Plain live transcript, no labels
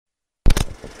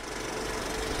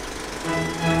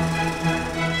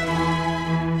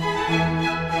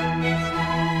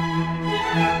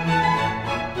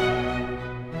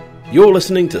You're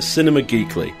listening to Cinema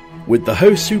Geekly, with the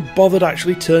hosts who bothered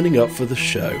actually turning up for the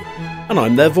show. And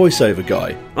I'm their voiceover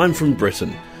guy. I'm from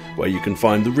Britain, where you can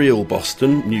find the real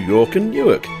Boston, New York and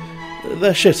Newark.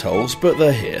 They're shitholes, but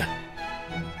they're here.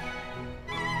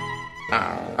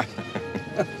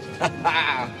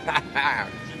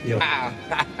 Yo. Yo.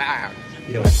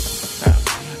 Yo.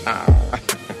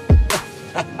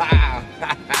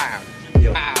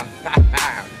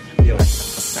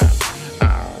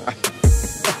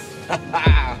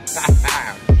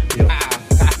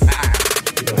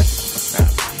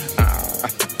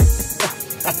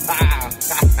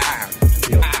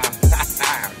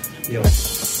 Yo.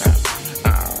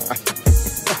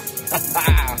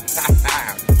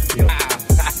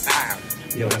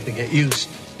 You'll have to get used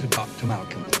to Dr.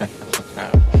 Malcolm.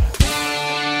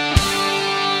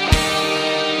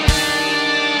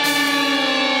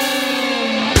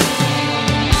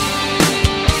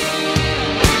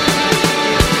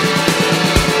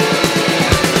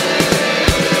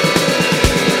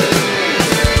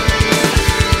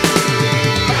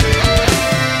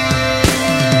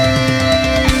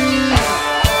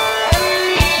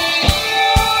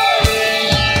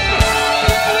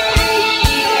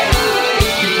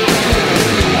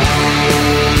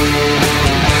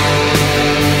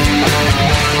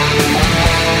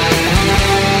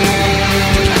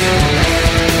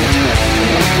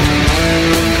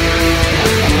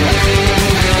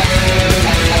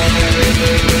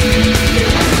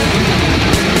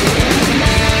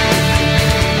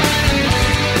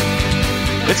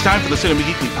 It's time for the Cinema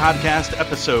Geekly podcast,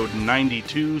 episode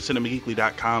 92,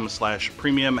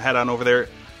 cinemageekly.com/premium. Head on over there.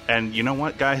 And you know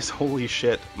what, guys? Holy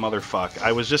shit, motherfuck.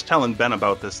 I was just telling Ben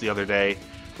about this the other day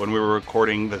when we were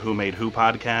recording the Who Made Who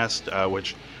podcast,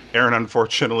 which Aaron,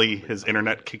 unfortunately, his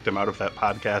internet kicked him out of that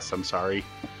podcast. I'm sorry.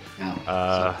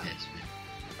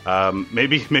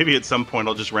 Maybe at some point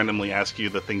I'll just randomly ask you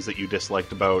the things that you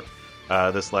disliked about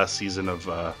this last season of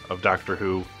Doctor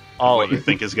Who. What you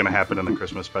think is going to happen in the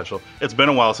Christmas special. It's been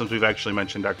a while since we've actually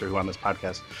mentioned Doctor Who on this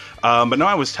podcast. But no,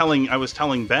 I was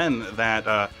telling Ben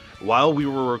that while we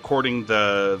were recording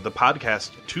the podcast,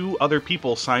 2 other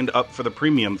people signed up for the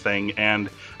premium thing, and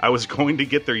I was going to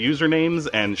get their usernames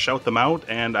and shout them out,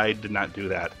 and I did not do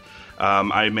that.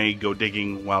 I may go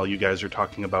digging while you guys are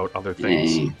talking about other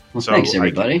things. Hey. Well, so thanks,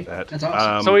 everybody. That's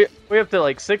awesome. So we up to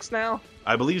like 6 now?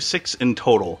 I believe 6 in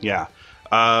total, yeah.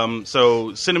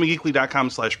 So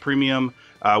cinemageekly.com/premium.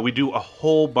 We do a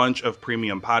whole bunch of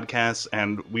premium podcasts,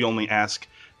 and we only ask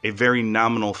a very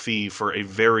nominal fee for a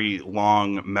very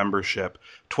long membership.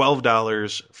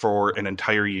 $12 for an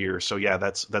entire year. So yeah,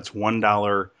 that's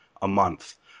 $1 a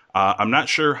month. I'm not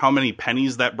sure how many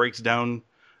pennies that breaks down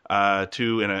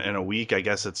to in a week. I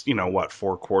guess it's, it's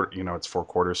 4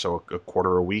 quarters, so a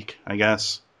quarter a week, I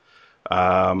guess.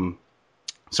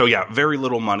 So yeah, very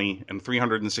little money and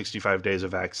 365 days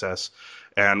of access,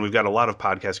 and we've got a lot of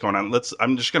podcasts going on.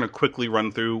 I'm just going to quickly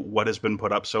run through what has been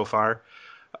put up so far.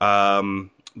 The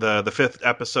 5th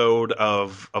episode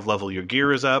of Level Your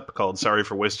Gear is up, called Sorry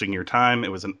for Wasting Your Time.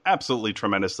 It was an absolutely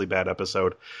tremendously bad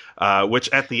episode, which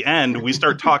at the end, we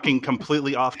start talking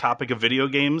completely off topic of video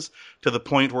games to the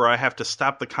point where I have to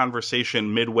stop the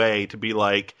conversation midway to be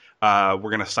like, we're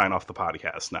going to sign off the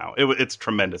podcast now. It's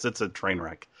tremendous. It's a train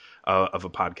wreck of a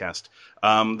podcast.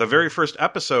 The very first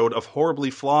episode of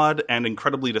Horribly Flawed and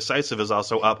Incredibly Decisive is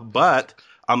also up, but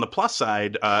on the plus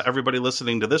side, everybody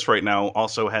listening to this right now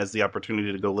also has the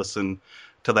opportunity to go listen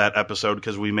to that episode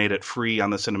because we made it free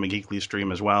on the Cinema Geekly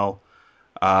stream as well.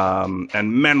 And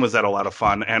man, was that a lot of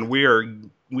fun. And we are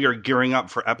gearing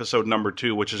up for episode number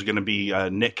 2, which is going to be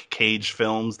Nick Cage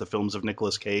films, the films of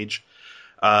Nicolas Cage.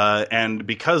 And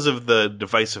because of the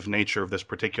divisive nature of this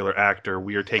particular actor,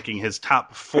 we are taking his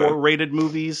top 4 rated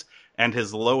movies and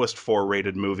his lowest 4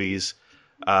 rated movies,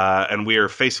 and we are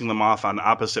facing them off on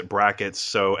opposite brackets.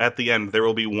 So at the end, there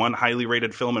will be one highly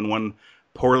rated film and one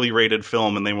poorly rated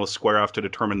film, and they will square off to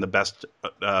determine the best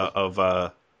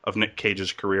of Nick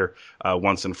Cage's career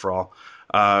once and for all.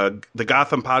 The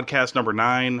Gotham podcast number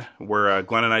 9, where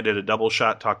Glenn and I did a double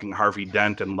shot talking Harvey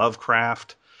Dent and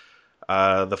Lovecraft.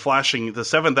 The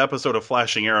 7th episode of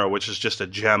Flashing Arrow, which is just a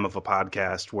gem of a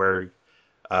podcast where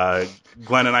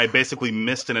Glenn and I basically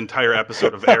missed an entire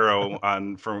episode of Arrow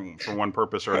for one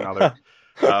purpose or another.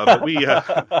 But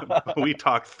we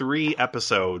talked 3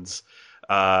 episodes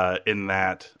in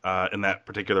that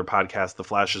particular podcast. The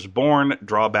Flash is Born,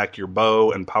 Draw Back Your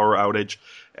Bow, and Power Outage.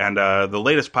 And the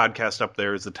latest podcast up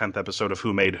there is the 10th episode of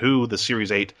Who Made Who, the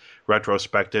Series 8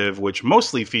 retrospective, which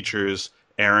mostly features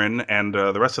Aaron, and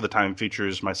the rest of the time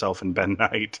features myself and Ben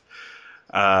Knight.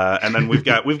 And then we've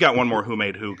got one more Who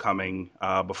Made Who coming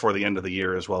before the end of the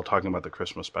year as well, talking about the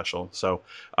Christmas special. So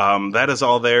that is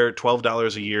all there.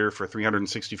 $12 a year for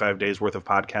 365 days worth of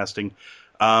podcasting.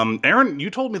 Aaron, you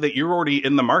told me that you're already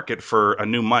in the market for a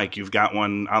new mic. You've got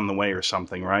one on the way or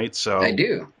something, right? So I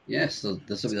do. Yes. So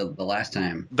this will be the last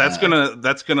time. That's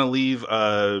gonna leave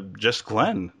just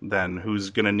Glenn then,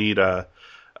 who's gonna need a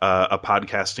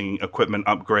podcasting equipment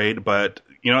upgrade. But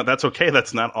that's okay.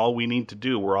 That's not all we need to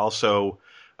do. We're also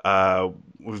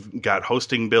we've got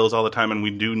hosting bills all the time, and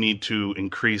we do need to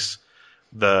increase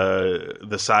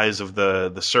the size of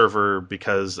the server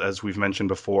because, as we've mentioned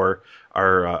before,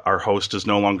 our host is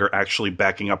no longer actually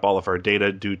backing up all of our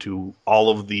data due to all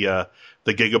of the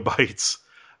gigabytes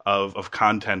of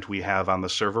content we have on the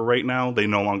server right now. They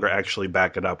no longer actually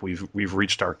back it up. We've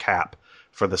reached our cap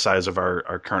for the size of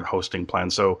our current hosting plan,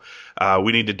 so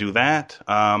we need to do that.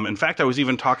 In fact, I was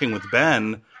even talking with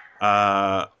Ben,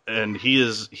 and he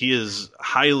is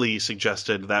highly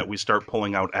suggested that we start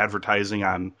pulling out advertising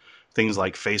on things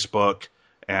like Facebook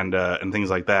and things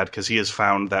like that, because he has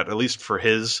found that, at least for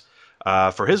his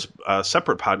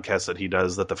separate podcast that he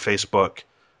does, that the Facebook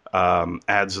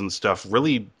ads and stuff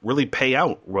really pay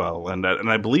out well. And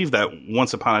I believe that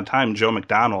once upon a time, Joe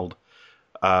McDonald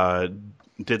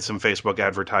did some Facebook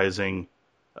advertising,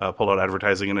 pulled out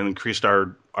advertising, and it increased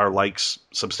our likes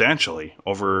substantially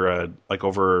over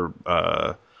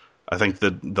I think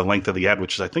the length of the ad,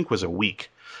 which I think was a week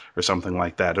or something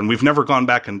like that. And we've never gone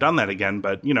back and done that again,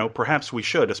 but perhaps we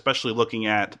should, especially looking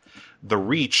at the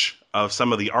reach of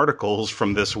some of the articles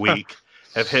from this week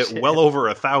have hit well over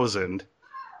 1,000.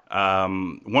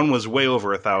 One was way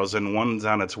over 1,000. One's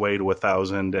on its way to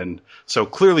 1,000. And so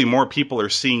clearly more people are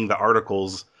seeing the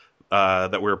articles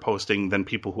that we're posting than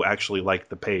people who actually like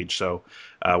the page. So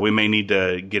we may need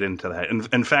to get into that.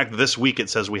 In fact, this week it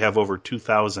says we have over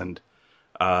 2,000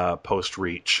 post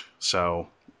reach. So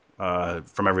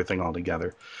from everything all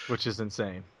together, which is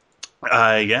insane.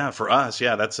 Yeah, for us,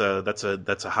 that's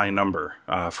a high number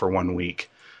for 1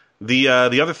 week. The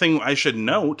other thing I should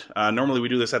note, normally we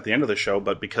do this at the end of the show,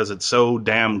 but because it's so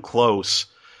damn close,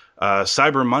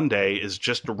 Cyber Monday is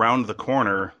just around the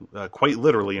corner, quite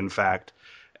literally, in fact.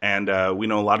 And we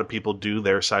know a lot of people do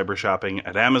their cyber shopping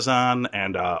at Amazon,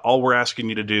 and all we're asking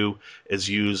you to do is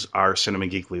use our Cinema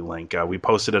Geekly link. We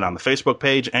posted it on the Facebook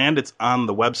page, and it's on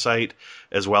the website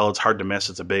as well. It's hard to miss.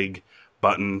 It's a big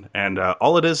button, and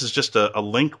all it is just a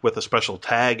link with a special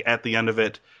tag at the end of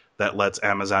it that lets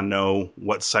Amazon know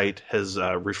what site has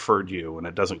referred you, and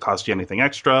it doesn't cost you anything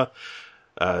extra.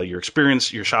 Your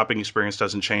shopping experience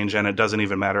doesn't change, and it doesn't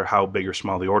even matter how big or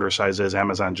small the order size is.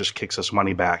 Amazon just kicks us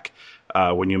money back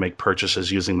when you make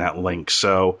purchases using that link.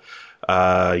 So,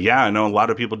 I know a lot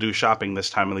of people do shopping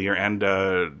this time of the year,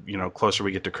 and closer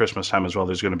we get to Christmas time as well,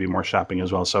 there's going to be more shopping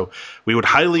as well. So we would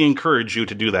highly encourage you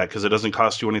to do that, because it doesn't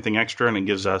cost you anything extra, and it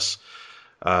gives us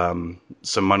some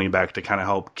money back to kind of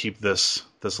help keep this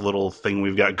little thing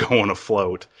we've got going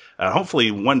afloat. Hopefully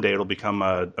one day it'll become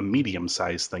a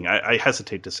medium-sized thing. I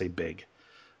hesitate to say big,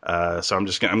 so I'm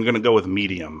going to go with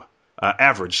medium,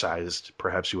 average-sized,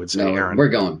 perhaps you would say. No, Aaron, we're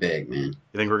going big, man.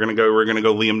 You think we're going to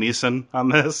go Liam Neeson on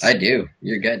this? I do.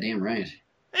 You're goddamn right.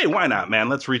 Hey, why not, man?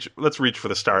 Let's reach for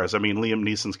the stars. I mean, Liam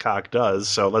Neeson's cock does,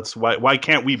 so why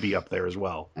can't we be up there as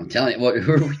well? I'm telling you,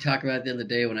 who were we talking about the other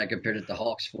day when I compared it to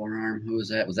Hulk's forearm? Who was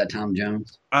that? Was that Tom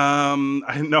Jones?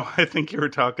 I think you were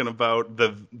talking about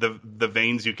the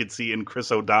veins you could see in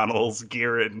Chris O'Donnell's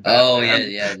gear in Batman. Oh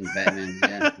yeah, in Batman.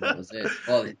 Yeah, that was it.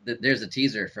 Well, there's a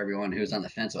teaser for everyone who's on the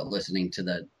fence about listening to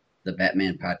the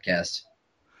Batman podcast.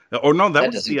 Or no,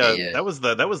 that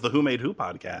was the Who Made Who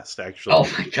podcast, actually. Oh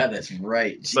my god, that's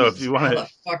right. Jesus, so if you want how the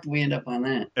fuck did we end up on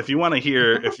that? If you want to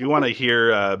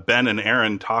hear Ben and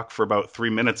Aaron talk for about 3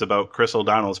 minutes about Chris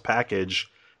O'Donnell's package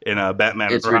in a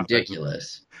Batman, it's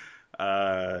ridiculous.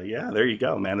 Yeah, there you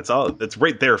go, man. It's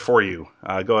right there for you.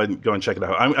 Go ahead and check it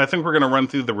out. I think we're gonna run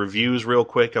through the reviews real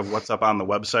quick of what's up on the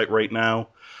website right now,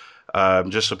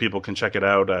 just so people can check it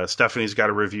out. Stephanie's got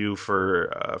a review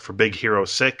for Big Hero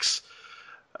 6.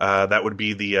 That would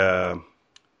be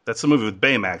that's the movie with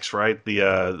Baymax, right?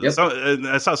 Yep.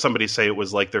 I saw somebody say it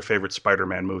was like their favorite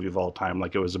Spider-Man movie of all time.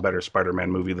 Like it was a better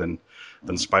Spider-Man movie than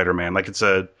Spider-Man. Like it's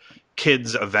a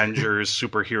kids Avengers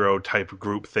superhero type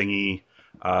group thingy.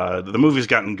 The movie's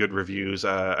gotten good reviews.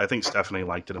 I think Stephanie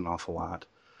liked it an awful lot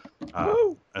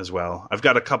as well. I've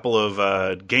got a couple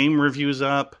of game reviews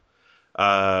up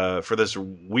for this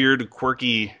weird,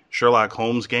 quirky Sherlock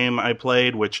Holmes game I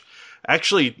played, which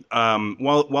actually,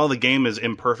 while the game is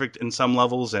imperfect in some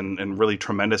levels and really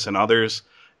tremendous in others,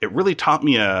 it really taught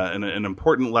me an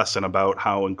important lesson about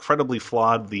how incredibly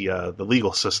flawed the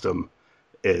legal system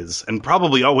is, and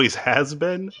probably always has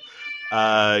been.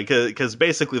 Because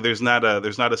basically there's not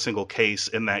a single case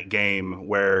in that game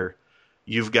where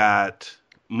you've got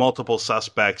multiple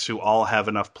suspects who all have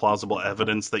enough plausible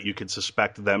evidence that you could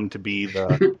suspect them to be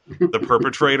the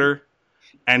perpetrator.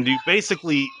 And you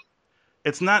basically,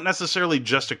 it's not necessarily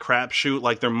just a crapshoot.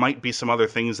 Like, there might be some other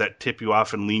things that tip you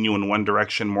off and lean you in one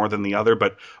direction more than the other,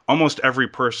 but almost every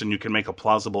person you can make a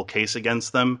plausible case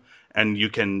against them, and you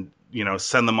can,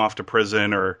 send them off to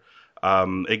prison, or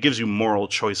it gives you moral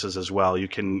choices as well. You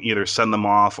can either send them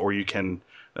off, or you can,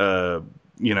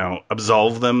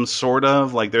 absolve them, sort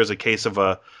of. Like, there's a case of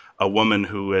a woman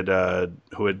who had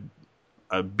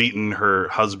beaten her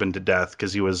husband to death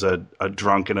because he was a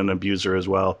drunk and an abuser as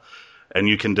well. And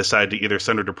you can decide to either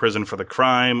send her to prison for the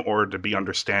crime or to be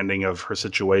understanding of her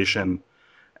situation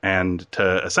and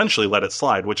to essentially let it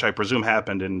slide, which I presume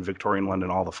happened in Victorian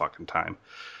London all the fucking time.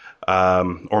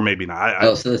 Or maybe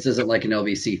not. So this isn't like an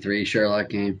LBC3 Sherlock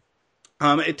game?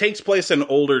 It takes place in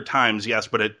older times, yes,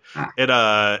 but it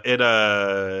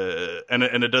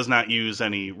does not use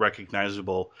any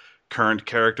recognizable current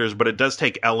characters, but it does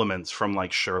take elements from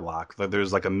like Sherlock.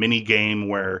 There's like a mini game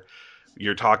where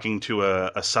you're talking to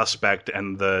a suspect,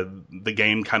 and the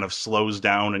game kind of slows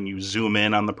down and you zoom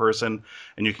in on the person,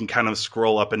 and you can kind of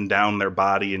scroll up and down their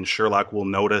body, and Sherlock will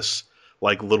notice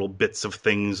like little bits of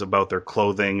things about their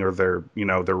clothing or their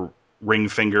ring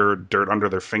finger, dirt under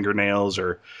their fingernails,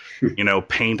 or,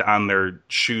 paint on their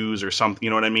shoes or something. You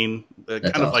know what I mean? Kind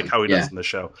of awesome. Like how he does in the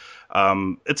show.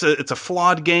 It's a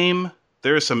flawed game.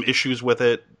 There are some issues with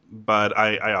it, but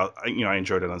I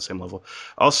enjoyed it on the same level.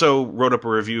 Also wrote up a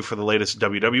review for the latest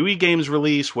WWE games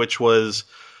release, which was,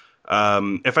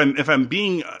 if I'm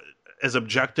being as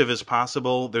objective as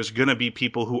possible, there's going to be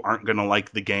people who aren't going to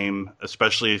like the game,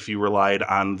 especially if you relied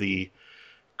on the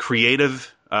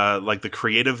creative, like the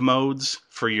creative modes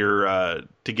for your,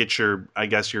 to get your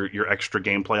extra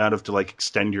gameplay out of, to like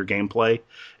extend your gameplay.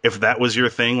 If that was your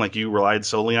thing, like you relied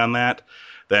solely on that,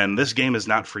 then this game is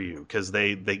not for you, because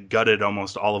they gutted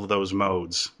almost all of those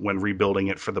modes when rebuilding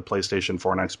it for the PlayStation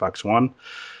 4 and Xbox One.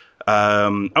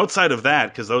 Outside of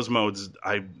that, because those modes,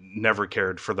 I never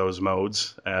cared for those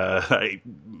modes.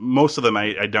 Most of them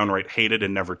I downright hated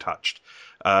and never touched.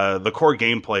 The core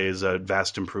gameplay is a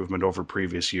vast improvement over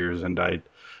previous years, and I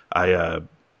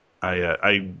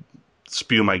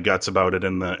spew my guts about it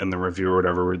in the review or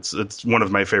whatever. It's one of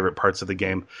my favorite parts of the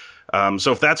game.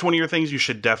 So if that's one of your things, you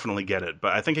should definitely get it.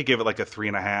 But I think I gave it like a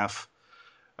 3.5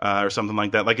 or something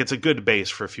like that. Like, it's a good base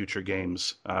for future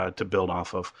games to build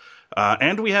off of.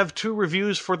 And we have 2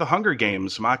 reviews for The Hunger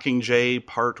Games, Mockingjay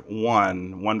Part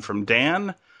 1. One from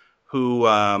Dan,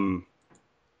 who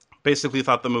basically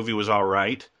thought the movie was all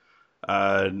right.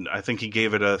 I think he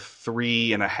gave it a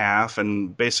 3.5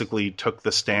 and basically took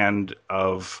the stand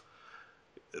of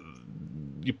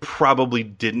you probably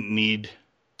didn't need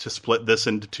to split this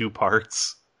into 2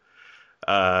 parts.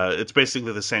 It's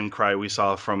basically the same cry we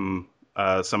saw from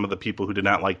some of the people who did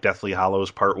not like Deathly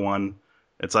Hallows Part 1.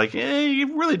 It's like,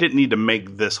 you really didn't need to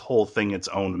make this whole thing its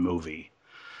own movie.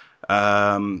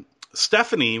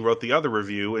 Stephanie wrote the other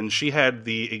review, and she had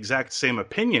the exact same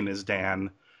opinion as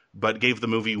Dan, but gave the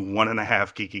movie 1.5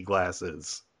 geeky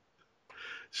glasses.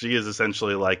 She is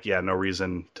essentially like, no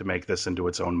reason to make this into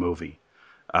its own movie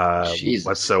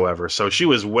whatsoever. So she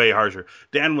was way harsher.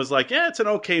 Dan was like, it's an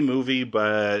okay movie,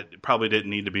 but it probably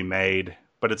didn't need to be made,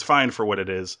 but it's fine for what it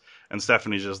is. And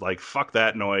Stephanie's just like, fuck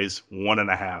that noise,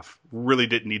 1.5. Really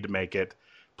didn't need to make it.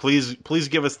 Please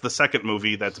give us the second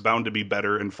movie that's bound to be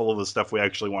better and full of the stuff we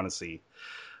actually want to see.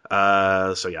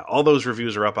 So yeah, all those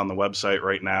reviews are up on the website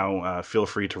right now. Feel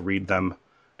free to read them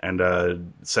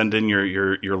and send in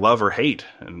your love or hate,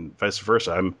 and vice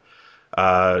versa. I'm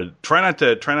try not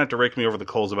to rake me over the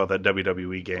coals about that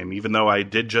WWE game, even though I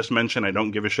did just mention I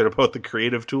don't give a shit about the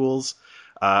creative tools.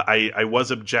 I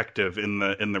was objective in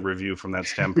the review from that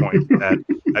standpoint. That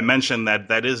I mentioned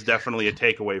that is definitely a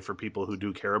takeaway for people who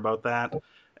do care about that,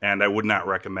 and I would not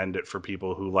recommend it for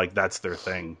people who like that's their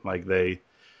thing. Like, they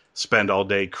spend all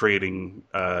day creating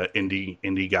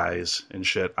indie guys and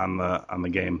shit on the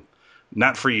game.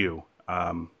 Not for you,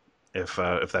 if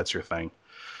that's your thing.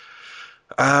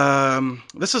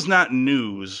 This is not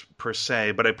news per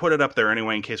se, but I put it up there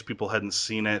anyway in case people hadn't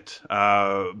seen it.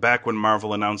 Back when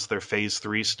Marvel announced their Phase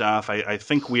 3 stuff, I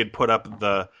think we had put up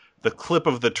the clip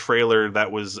of the trailer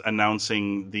that was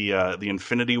announcing the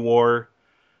Infinity War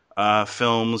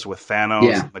films with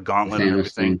Thanos, the Gauntlet, and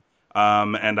everything.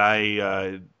 And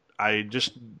I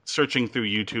just searching through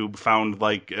YouTube found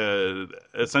like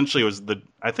essentially it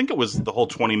was the whole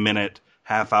 20-minute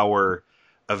half-hour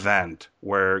event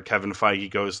where Kevin Feige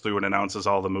goes through and announces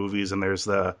all the movies, and there's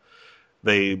the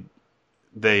they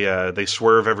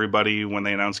swerve everybody when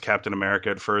they announce Captain America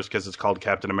at first because it's called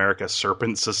Captain America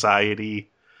Serpent Society.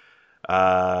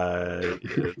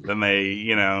 Then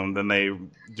they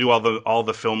do all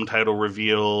the film title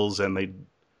reveals, and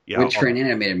which for an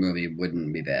animated movie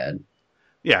wouldn't be bad.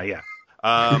 Yeah.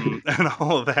 And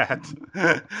all of that,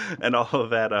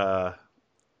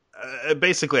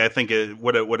 basically, I think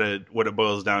what it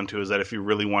boils down to is that if you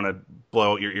really want to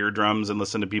blow out your eardrums and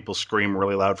listen to people scream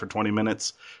really loud for 20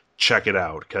 minutes, check it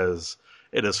out, because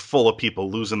it is full of people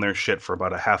losing their shit for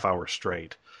about a half hour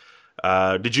straight.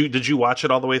 Did you watch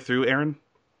it all the way through, Aaron?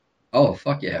 Oh,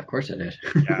 fuck yeah, of course I did.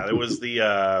 Yeah, it was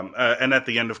and at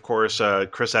the end, of course,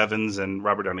 Chris Evans and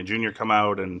Robert Downey Jr. come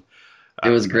out, and it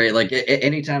was great. Like,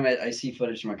 anytime I see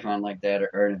footage from a con like that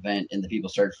or an event and the people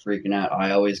start freaking out,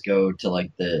 I always go to,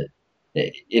 like,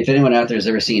 if anyone out there has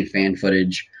ever seen fan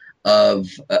footage of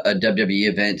a WWE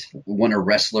event when a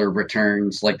wrestler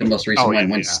returns, like the most recent one,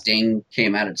 when Sting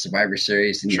came out at Survivor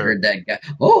Series, and you heard that guy,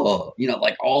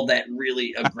 like all that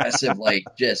really aggressive, like,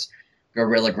 just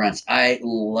guerrilla grunts. I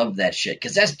love that shit,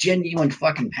 because that's genuine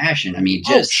fucking passion. I mean,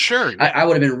 sure. I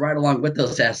would have been right along with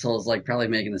those assholes, like, probably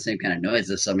making the same kind of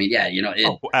noises. So, I mean, yeah,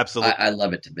 absolutely. I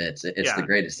love it to bits. It's the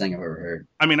greatest thing I've ever heard.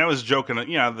 I mean, I was joking.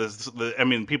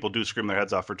 People do scream their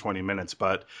heads off for 20 minutes,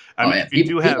 but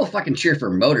people fucking cheer for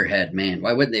Motorhead, man.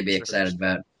 Why wouldn't they be excited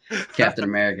about Captain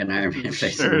America and Iron Man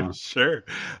facing off? Sure.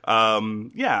 I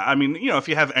mean, if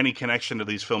you have any connection to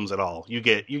these films at all, you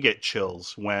get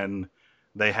chills when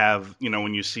they have,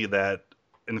 when you see that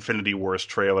Infinity Wars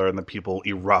trailer and the people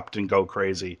erupt and go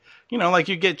crazy, like,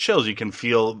 you get chills. You can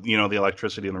feel, the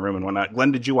electricity in the room and whatnot.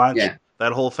 Glenn, did you watch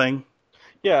that whole thing?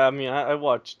 Yeah, I mean, I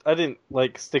watched. I didn't,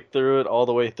 like, stick through it all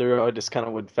the way through. I just kind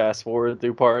of would fast forward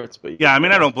through parts. But yeah, I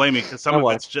mean, I don't blame you, because some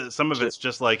of it's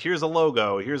just like, here's a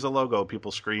logo,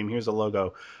 people scream, here's a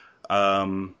logo.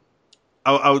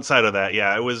 Outside of that,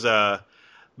 it was.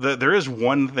 There is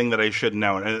one thing that I should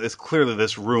know, and it's clearly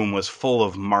this room was full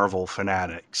of Marvel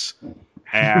fanatics.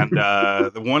 And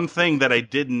the one thing that I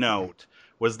did note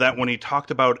was that when he talked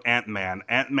about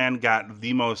Ant-Man got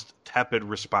the most tepid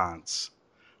response.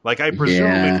 Like, I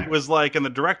presume if he was like, and the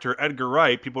director, Edgar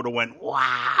Wright, people would have went,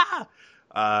 wah!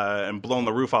 And blown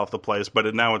the roof off the place,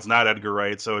 but now it's not Edgar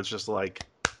Wright, so it's just like,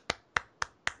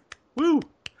 woo!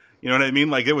 You know what I mean?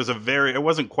 Like, it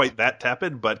wasn't quite that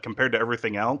tepid, but compared to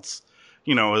everything else,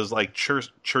 it was like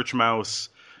church mouse,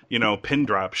 pin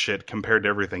drop shit compared to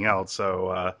everything else.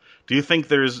 So, do you think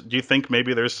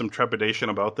maybe there's some trepidation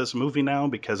about this movie now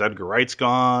because Edgar Wright's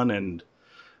gone? And,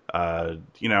 I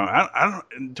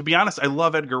don't, to be honest, I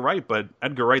love Edgar Wright, but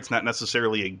Edgar Wright's not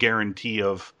necessarily a guarantee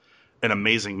of an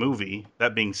amazing movie.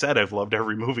 That being said, I've loved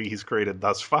every movie he's created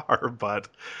thus far, but,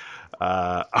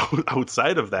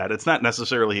 outside of that, it's not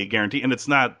necessarily a guarantee, and it's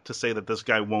not to say that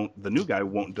the new guy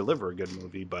won't deliver a good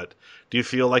movie. But do you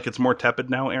feel like it's more tepid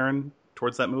now, Aaron,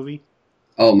 towards that movie?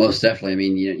 Oh, most definitely. I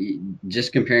mean,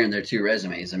 just comparing their two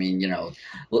resumes. I mean,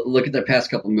 look at their past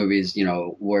couple movies.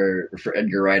 Where for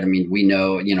Edgar Wright, I mean, we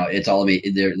know, it's all their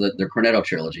Cornetto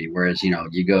trilogy. Whereas,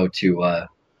 you go to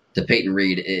Peyton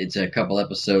Reed, it's a couple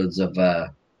episodes of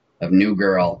New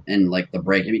Girl and, like, The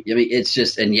Break. I mean, it's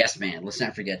just, and Yes Man. Let's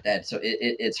not forget that. So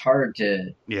it's hard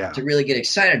to really get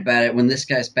excited about it when this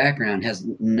guy's background has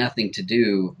nothing to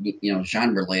do,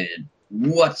 genre related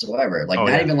whatsoever. Like,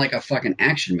 not even like a fucking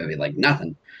action movie, like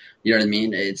nothing. You know what I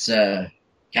mean? It's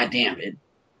goddamn it.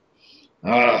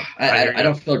 I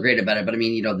don't feel great about it, but I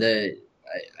mean,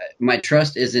 my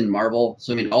trust is in Marvel.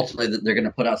 So I mean, ultimately, they're going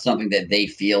to put out something that they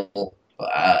feel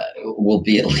will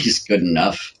be at least good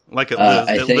enough. Like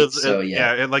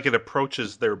it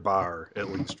approaches their bar at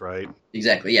least, right?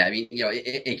 Exactly. Yeah. I mean,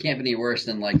 it can't be any worse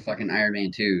than, like, fucking Iron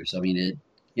Man 2. So I mean,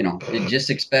 just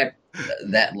expect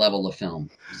that level of film.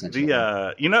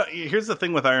 Here's the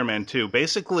thing with Iron Man 2.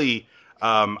 Basically,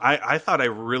 I thought I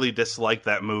really disliked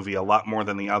that movie a lot more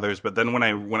than the others, but then when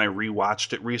I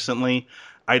rewatched it recently,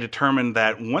 I determined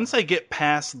that once I get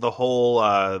past the whole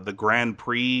the Grand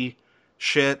Prix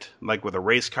shit, like with the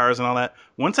race cars and all that,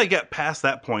 once I get past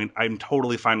that point, I'm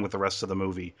totally fine with the rest of the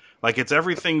movie. Like, it's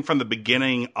everything from the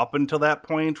beginning up until that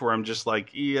point where I'm just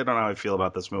like, I don't know how I feel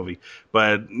about this movie.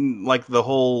 But, like, the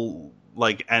whole,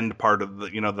 like, end part of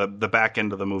the back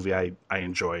end of the movie I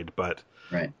enjoyed, but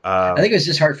right. I think it was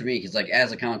just hard for me because, like,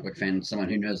 as a comic book fan, someone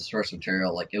who knows the source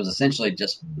material, like, it was essentially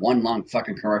just one long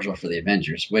fucking commercial for the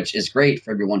Avengers, which is great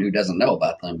for everyone who doesn't know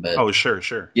about them. But sure.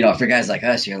 For guys like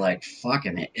us, you're like,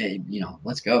 fucking it,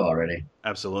 let's go already.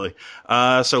 Absolutely.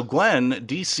 So, Glenn,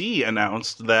 DC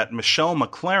announced that Michelle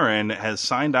McLaren has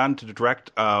signed on to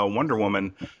direct Wonder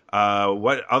Woman.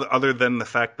 What other than the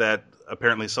fact that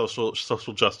apparently social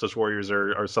justice warriors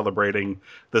are celebrating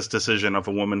this decision of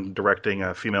a woman directing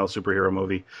a female superhero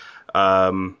movie.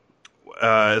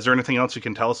 Is there anything else you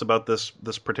can tell us about this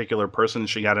particular person?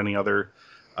 She got any other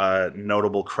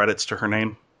notable credits to her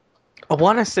name? I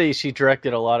want to say she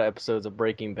directed a lot of episodes of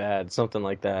Breaking Bad, something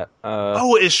like that.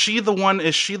 Is she the one?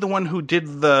 Is she the one who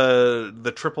did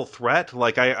the triple threat?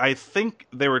 Like, I think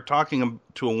they were talking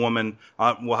to a woman.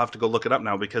 We'll have to go look it up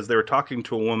now because they were talking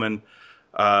to a woman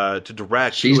to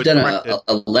direct. She's done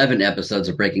 11 episodes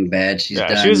of Breaking Bad. She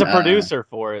was a producer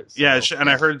for it. So. Yeah,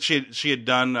 and I heard she had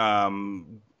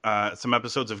done some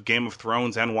episodes of Game of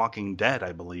Thrones and Walking Dead,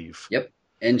 I believe. Yep.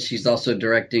 And she's also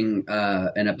directing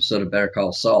an episode of Better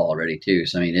Call Saul already, too.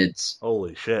 So, I mean, it's...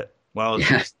 Holy shit. Well,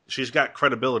 yeah. She's got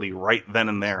credibility right then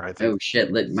and there, I think. Oh,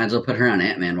 shit. Might as well put her on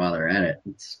Ant-Man while they're at it.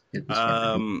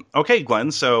 Okay, Glenn.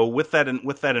 So, with that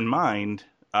in mind,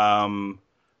 and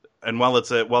while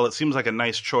it seems like a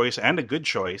nice choice and a good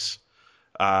choice,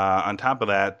 on top of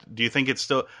that, do you think it's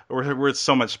still... We're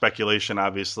so much speculation,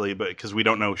 obviously, but because we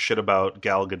don't know shit about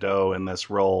Gal Gadot in this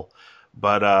role.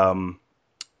 But...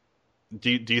 Do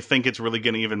you think it's really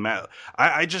going to even matter?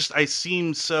 I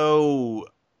seem so,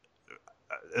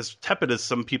 as tepid as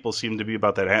some people seem to be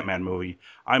about that Ant-Man movie,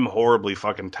 I'm horribly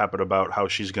fucking tepid about how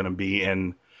she's going to be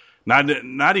in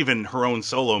not even her own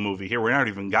solo movie here. We're not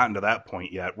even gotten to that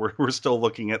point yet. We're still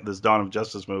looking at this Dawn of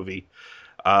Justice movie.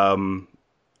 I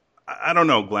don't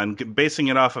know, Glenn. Basing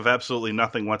it off of absolutely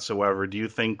nothing whatsoever, do you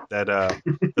think that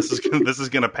this is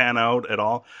going to pan out at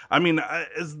all? I mean,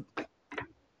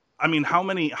 how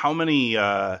many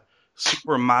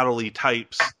supermodel-y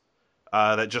types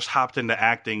that just hopped into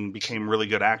acting became really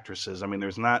good actresses? I mean,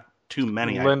 there's not too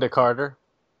many. Linda Carter,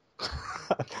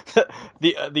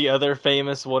 the other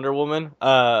famous Wonder Woman.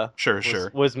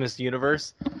 Sure. Was Miss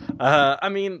Universe. I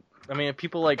mean,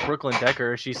 people like Brooklyn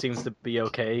Decker. She seems to be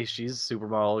okay. She's a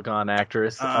supermodel gone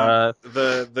actress.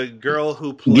 The girl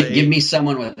who played. Give me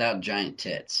someone without giant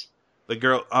tits. The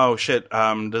girl, oh shit!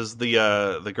 Does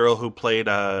the girl who played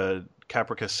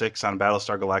Caprica 6 on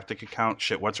Battlestar Galactica count?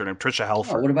 Shit, what's her name? Tricia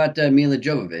Helfer. Oh, what about Mila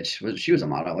Jovovich? She was a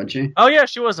model, wasn't she? Oh yeah,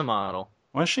 she was a model.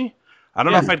 Was she? I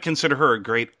don't know if I'd consider her a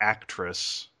great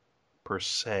actress per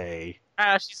se.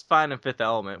 She's fine in Fifth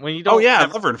Element. When you don't. Oh yeah, I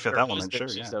love her in Fifth Element. Sure,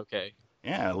 she's okay.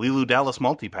 Yeah, Lilu Dallas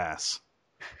Multipass.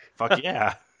 Fuck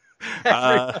yeah.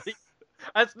 I think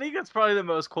that's probably the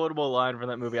most quotable line from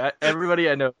that movie. Everybody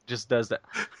I know just does that.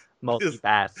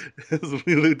 Multipass.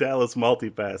 Lilu Dallas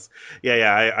Multipass.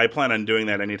 Yeah. I plan on doing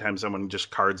that anytime someone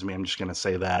just cards me. I'm just going to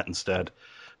say that instead.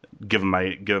 Give them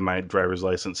my driver's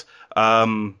license.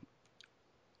 Yeah.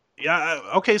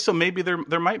 Okay. So maybe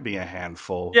there might be a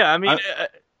handful. Yeah. I mean,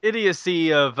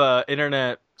 idiocy of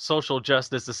internet social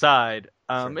justice aside,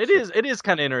 it is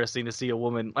kind of interesting to see a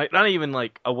woman, like not even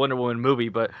like a Wonder Woman movie,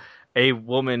 but a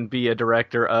woman be a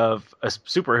director of a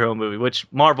superhero movie, which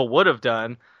Marvel would have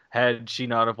done. Had she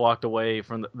not have walked away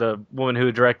from the woman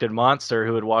who directed Monster,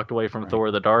 who had walked away from Thor: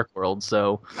 The Dark World.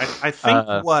 So I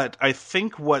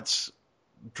think what's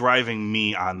driving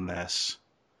me on this.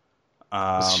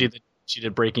 She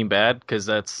did Breaking Bad because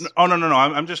that's. Oh no!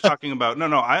 I'm just talking about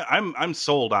I'm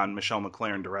sold on Michelle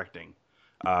MacLaren directing.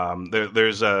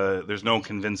 There's no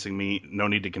convincing me. No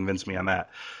need to convince me on that.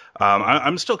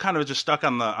 I'm still kind of just stuck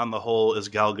on the whole is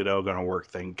Gal Gadot going to work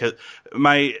thing because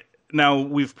Now,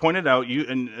 we've pointed out,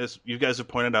 as you guys have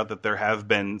pointed out, that there have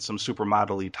been some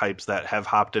supermodel-y types that have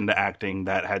hopped into acting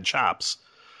that had chops,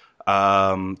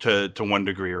 to one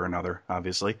degree or another,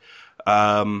 obviously.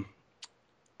 I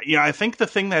think the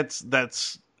thing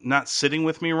that's not sitting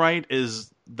with me right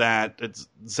is that it's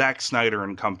Zack Snyder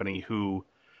and company who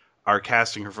are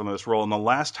casting her for this role. And the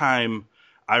last time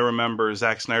I remember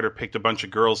Zack Snyder picked a bunch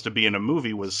of girls to be in a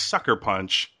movie was Sucker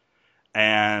Punch.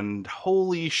 And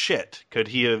holy shit, could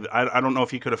he have... I don't know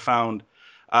if he could have found...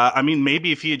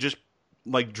 maybe if he had just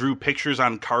drew pictures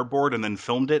on cardboard and then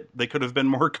filmed it, they could have been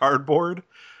more cardboard.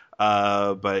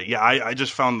 But yeah, I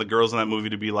just found the girls in that movie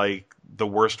to be the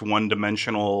worst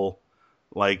one-dimensional,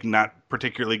 not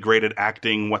particularly great at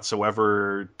acting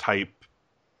whatsoever type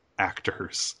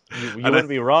actors. You wouldn't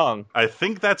be wrong. I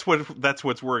think that's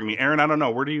what's worrying me. Aaron, I don't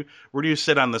know. Where do you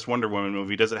sit on this Wonder Woman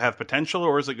movie? Does it have potential,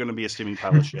 or is it going to be a steaming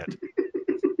pile of shit?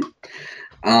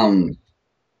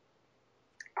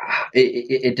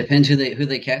 It depends who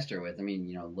they cast her with. I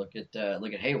mean, look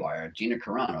at Haywire, Gina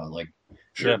Carano.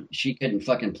 Sure. She couldn't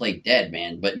fucking play dead,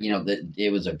 man. But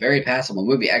it was a very passable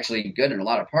movie, actually good in a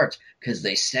lot of parts because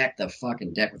they stacked the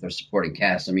fucking deck with their supporting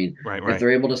cast. I mean, right. If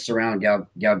they're able to surround Gal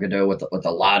Gadot with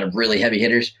a lot of really heavy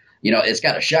hitters, it's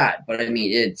got a shot. But I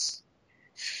mean, it's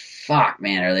fuck,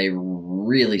 man. Are they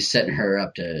really setting her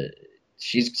up to?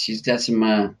 She's got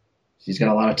some She's got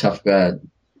a lot of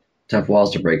tough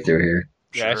walls to break through here.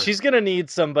 Yeah, Sure. she's gonna need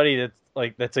somebody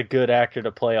that's a good actor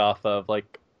to play off of,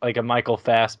 like a Michael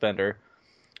Fassbender.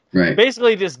 Right.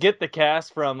 Basically, just get the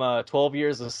cast from 12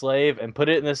 Years a Slave and put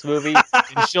it in this movie,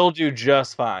 and she'll do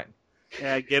just fine.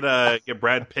 Yeah, get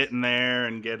Brad Pitt in there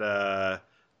and get Chiwetel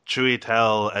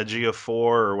Ejiofor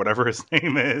or whatever his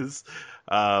name is.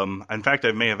 In fact,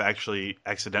 I may have actually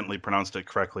accidentally pronounced it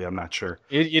correctly. I'm not sure.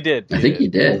 You did. I think you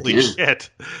did. Holy Yeah. shit!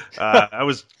 I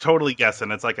was totally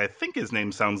guessing. It's like I think his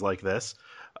name sounds like this.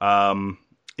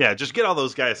 Yeah, just get all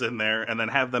those guys in there and then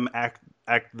have them act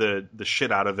the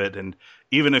shit out of it. And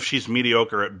even if she's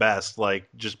mediocre at best, like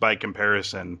just by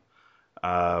comparison,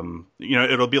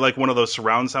 it'll be like one of those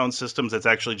surround sound systems that's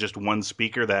actually just one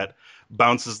speaker that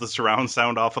bounces the surround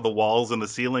sound off of the walls and the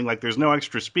ceiling. Like there's no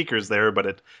extra speakers there,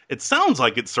 but it sounds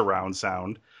like it's surround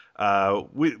sound.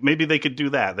 Maybe they could do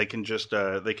that. They can just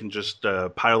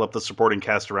pile up the supporting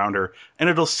cast around her, and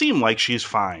it'll seem like she's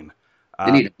fine.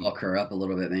 They need to bulk her up a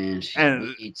little bit, man. She's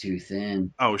and- way too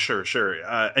thin. Oh, sure.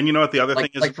 And you know what? The other thing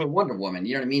is, Like for Wonder Woman,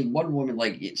 you know what I mean? Wonder Woman,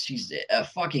 she's a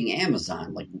fucking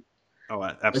Amazon. Like,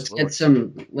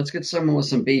 absolutely. let's get someone with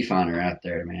some beef on her out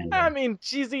there, man. I mean,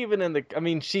 she's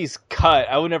even she's cut.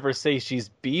 I would never say she's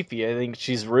beefy. I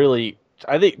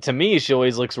think to me, she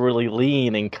always looks really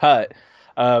lean and cut.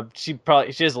 She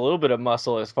has a little bit of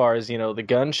muscle as far as, the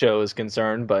gun show is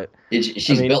concerned, but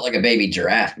She's built like a baby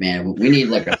giraffe, man. We need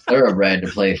like a thoroughbred to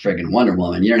play friggin' Wonder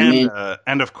Woman. You know what I mean?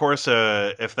 And of course,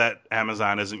 if that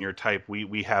Amazon isn't your type,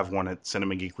 we have one at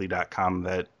cinemageekly.com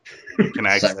that you can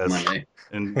access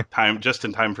in time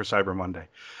for Cyber Monday.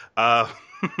 I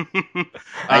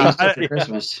used it for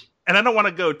Christmas. And I don't want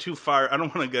to go too far. I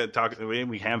don't want to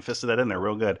we ham-fisted that in there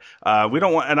real good. I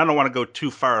don't want to go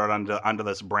too far out onto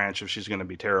this branch if she's going to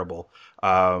be terrible.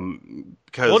 Because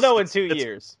we'll know in 2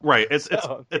 years. Right. It's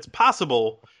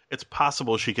possible. It's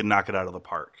possible she can knock it out of the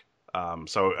park.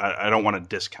 So I don't want to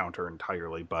discount her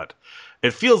entirely, but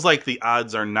it feels like the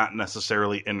odds are not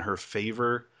necessarily in her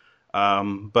favor.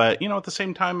 But at the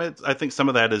same time, I think some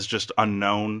of that is just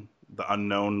the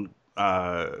unknown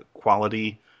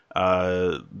quality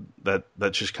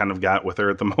that she's kind of got with her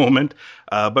at the moment.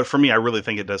 But for me, I really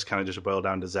think it does kind of just boil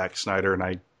down to Zack Snyder, and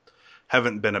I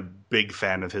haven't been a big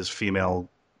fan of his female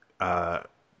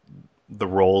the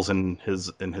roles in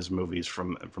his movies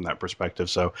from that perspective.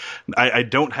 So I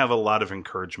don't have a lot of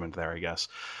encouragement there, I guess.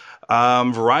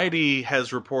 Variety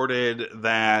has reported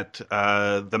that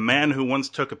the man who once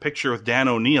took a picture with Dan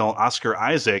O'Neill, Oscar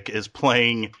Isaac, is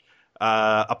playing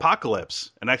Apocalypse,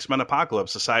 an X-Men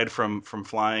Apocalypse. Aside from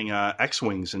flying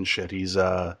X-wings and shit, he's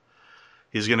going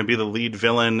to be the lead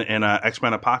villain in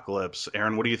X-Men Apocalypse.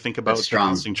 Aaron, what do you think about the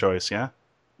casting choice? Yeah,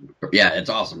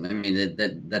 it's awesome. I mean,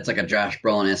 that's like a Josh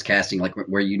Brolin-esque casting, like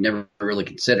where you never really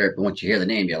consider it, but once you hear the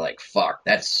name, you're like, "Fuck,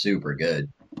 that's super good."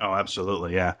 Oh,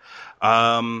 absolutely, yeah.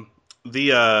 And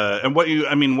what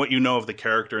you know of the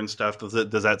character and stuff,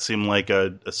 does that seem like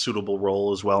a suitable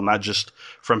role as well? Not just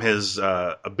from his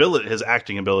ability, his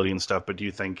acting ability and stuff, but do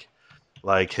you think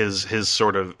like his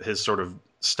sort of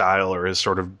style or his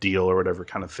sort of deal or whatever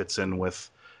kind of fits in with?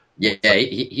 Yeah,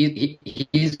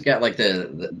 he's got like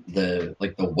the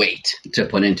weight to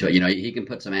put into it. He can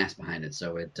put some ass behind it.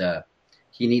 So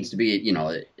he needs to be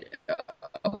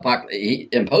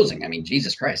imposing. I mean,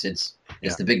 Jesus Christ, it's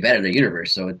the big bad of the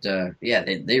universe. So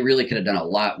they really could have done a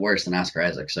lot worse than Oscar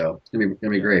Isaac. So it's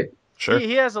gonna be great. Sure.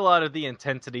 He has a lot of the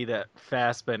intensity that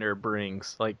Fassbender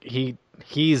brings. Like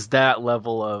he's that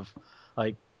level of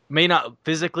like may not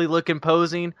physically look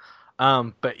imposing,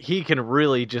 but he can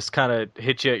really just kind of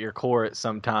hit you at your core at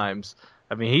sometimes.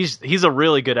 I mean, he's a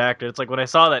really good actor. It's like when I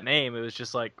saw that name, it was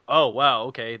just like, oh wow,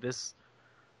 okay, this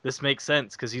makes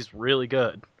sense because he's really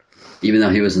good. Even though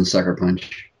he was in Sucker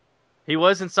Punch. He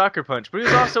was in Sucker Punch, but he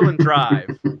was also in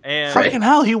Drive. And fucking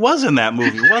hell, he was in that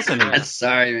movie, wasn't he?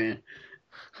 Sorry, man.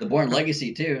 The Bourne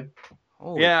Legacy too.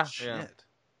 Holy shit. Yeah.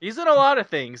 He's in a lot of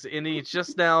things, and he's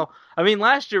just now. I mean,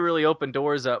 last year really opened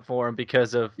doors up for him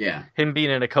because of him being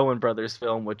in a Coen Brothers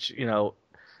film, which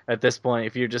at this point,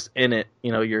 if you're just in it,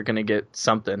 you're gonna get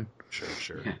something.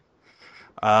 Sure.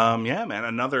 Yeah, man.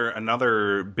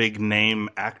 Another big name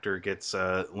actor gets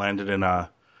landed in a.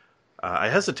 I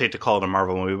hesitate to call it a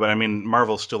Marvel movie, but I mean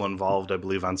Marvel's still involved, I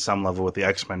believe, on some level with the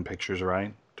X-Men pictures,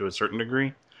 right? To a certain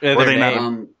degree. Yeah, or they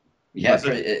not?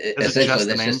 Essentially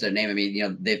that's just their name. I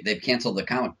mean, they've canceled the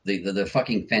comic, the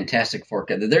fucking Fantastic Four.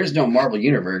 There's no Marvel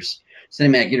universe,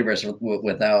 cinematic universe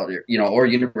without or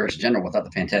universe in general without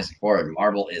the Fantastic Four. And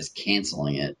Marvel is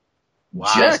canceling it.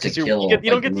 Wow. Just to kill.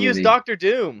 You don't get to use Doctor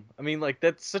Doom. I mean, like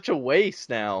that's such a waste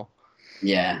now.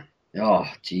 Yeah. Oh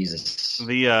Jesus!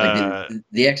 The Like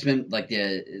the X-Men, like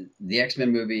the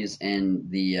X-Men movies and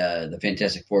the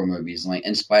Fantastic Four movies, like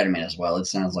and Spider-Man as well. It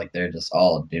sounds like they're just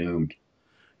all doomed.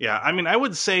 Yeah, I mean, I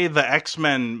would say the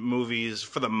X-Men movies,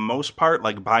 for the most part,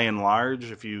 like by and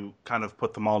large, if you kind of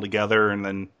put them all together and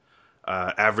then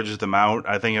average them out,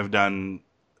 I think have done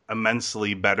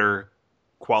immensely better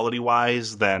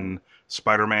quality-wise than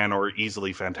Spider-Man or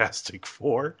easily Fantastic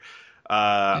Four.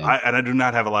 Yeah. I do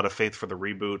not have a lot of faith for the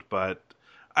reboot, but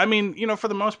I mean, for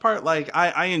the most part, like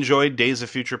I enjoyed Days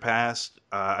of Future Past.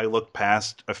 I looked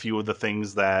past a few of the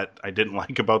things that I didn't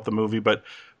like about the movie, but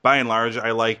by and large,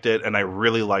 I liked it, and I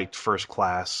really liked First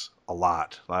Class a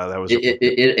lot. That was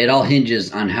It all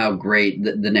hinges on how great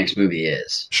the next movie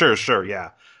is. sure,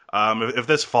 yeah. If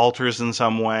this falters in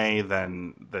some way,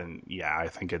 then yeah, I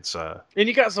think it's And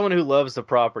you got someone who loves the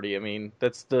property. I mean,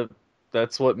 that's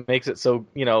what makes it so,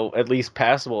 at least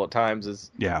passable at times is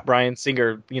yeah. Bryan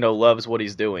Singer, loves what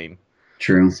he's doing.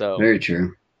 True. So Very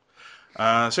true.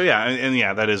 So yeah, and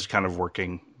yeah, that is kind of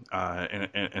working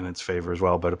in its favor as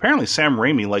well. But apparently, Sam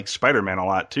Raimi likes Spider-Man a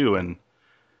lot too, and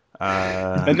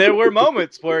and there were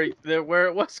moments where it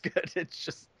was good. It's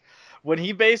just when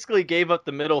he basically gave up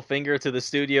the middle finger to the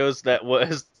studios that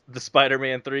was the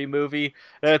Spider-Man 3 movie,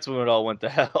 that's when it all went to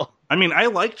hell. I mean, I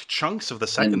liked chunks of the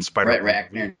second And Spider-Man.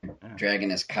 Brett Ratner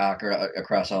dragging his cock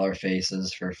across all our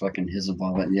faces for fucking his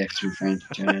involvement in the X-Men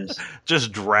franchise.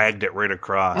 Just dragged it right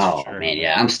across. Oh sure. man,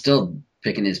 yeah, I'm still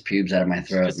picking his pubes out of my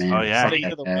throat, man. Oh, yeah. Sting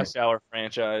to the Rush Hour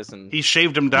franchise, and He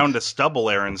shaved him down to stubble,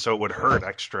 Aaron, so it would hurt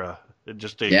extra. It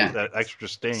just that extra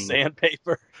sting.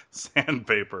 sandpaper.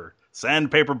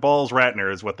 Sandpaper balls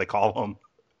Ratner is what they call him.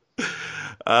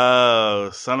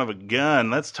 Oh, son of a gun.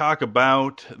 Let's talk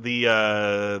about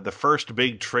the first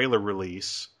big trailer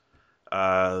release.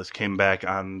 This came back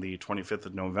on the 25th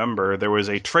of November. There was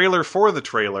a trailer for the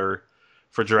trailer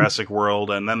for Jurassic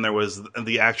World, and then there was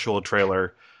the actual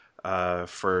trailer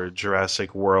for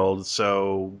Jurassic World.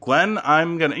 So, Glenn,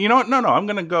 I'm gonna, I'm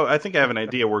gonna go. I think I have an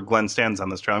idea where Glenn stands on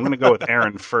this trailer. I'm gonna go with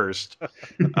Aaron first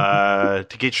to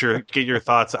get your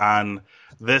thoughts on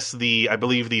this. I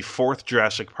believe the fourth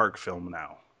Jurassic Park film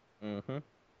now. Mm-hmm.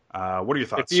 What are your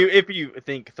thoughts? If you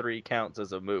think 3 counts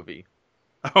as a movie,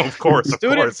 oh, of course,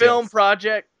 student film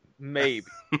project, maybe.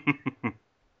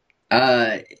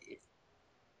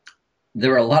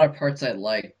 There were a lot of parts I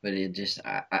liked, but it just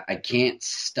I can't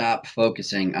stop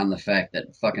focusing on the fact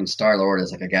that fucking Star-Lord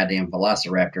is like a goddamn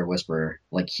Velociraptor whisperer.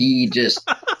 Like he just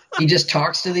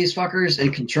talks to these fuckers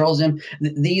and controls them.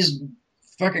 These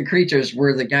fucking creatures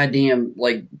were the goddamn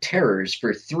like terrors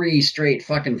for 3 straight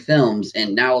fucking films,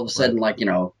 and now all of a sudden, like,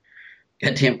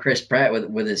 goddamn Chris Pratt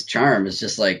with his charm is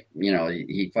just like,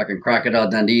 he fucking Crocodile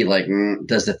Dundee, like,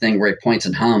 does the thing where he points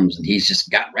and hums, and he's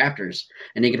just got raptors,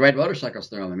 and he can ride motorcycles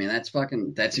through them. I mean,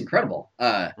 that's incredible.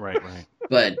 Right.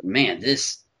 But man,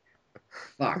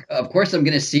 fuck. Of course, I'm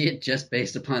gonna see it just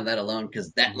based upon that alone,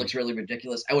 because that looks really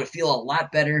ridiculous. I would feel a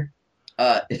lot better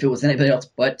if it was anybody else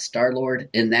but Star-Lord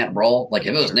in that role. Like, if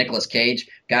it was Nicolas Cage,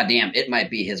 goddamn, it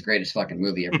might be his greatest fucking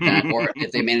movie every time. Or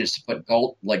if they managed to put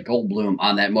Goldblum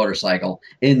on that motorcycle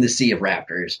in the Sea of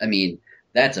Raptors. I mean,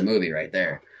 that's a movie right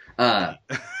there.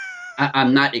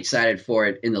 I'm not excited for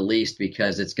it in the least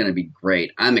because it's going to be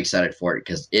great. I'm excited for it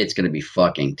because it's going to be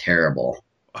fucking terrible.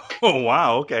 Oh,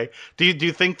 wow. Okay. Do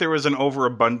you think there was an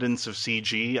overabundance of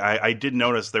CG? I did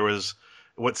notice there was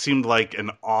what seemed like an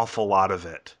awful lot of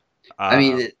it. I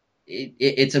mean,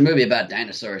 it's a movie about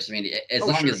dinosaurs. I mean, as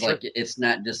long as like it's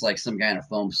not just like some guy in a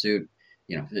foam suit,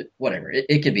 whatever.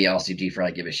 It could be all CG for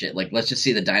I give a shit. Like, let's just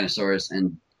see the dinosaurs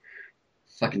and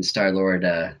fucking Star-Lord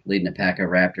leading a pack of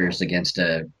raptors against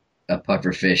a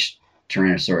pufferfish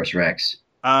Tyrannosaurus Rex.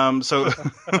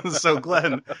 So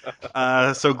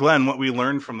Glenn, what we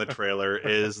learned from the trailer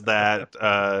is that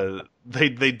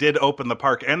they did open the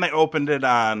park, and they opened it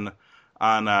on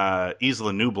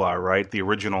Isla Nublar, right? The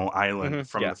original island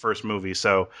from the first movie.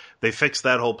 So they fixed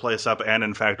that whole place up and,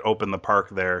 in fact, opened the park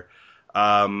there.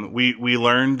 We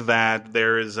learned that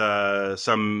there is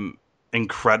some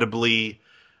incredibly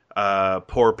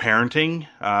poor parenting.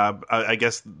 I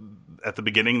guess at the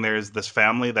beginning there's this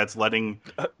family that's letting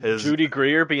Judy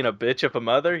Greer being a bitch of a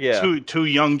mother. Yeah, two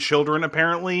young children.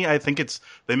 Apparently, I think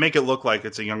they make it look like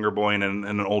it's a younger boy and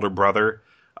an older brother.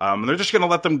 And they're just going to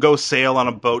let them go sail on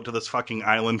a boat to this fucking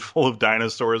island full of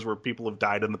dinosaurs where people have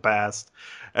died in the past.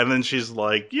 And then she's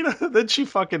like, then she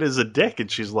fucking is a dick.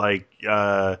 And she's like,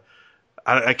 I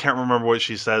can't remember what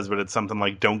she says, but it's something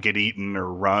like, don't get eaten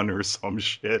or run or some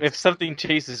shit. If something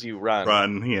chases you, run.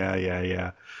 Run,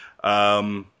 yeah.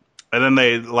 And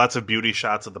then lots of beauty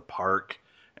shots of the park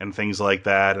and things like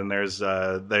that. And there's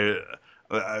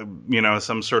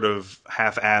some sort of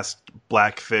half-assed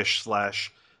Blackfish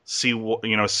 / Sea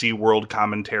World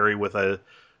commentary with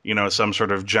some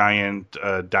sort of giant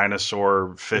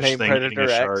dinosaur fish Named thing eating Predator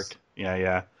a X. shark.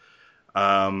 Yeah.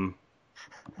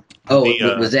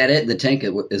 Was that it? The tank?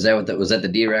 Was that the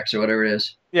D-Rex or whatever it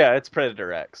is? Yeah, it's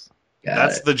Predator X.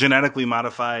 That's It. the genetically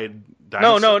modified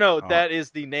dinosaur? No. Oh. That is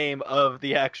the name of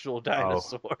the actual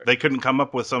dinosaur. They couldn't come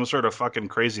up with some sort of fucking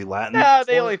crazy Latin name Nah,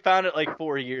 they for it? only found it like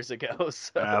 4 years ago.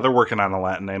 So. They're working on a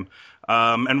Latin name.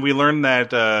 And we learned that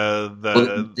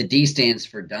the D stands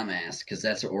for dumbass because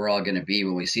that's what we're all going to be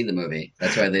when we see the movie.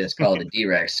 That's why they just call it a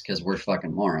D-Rex because we're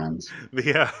fucking morons.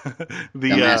 the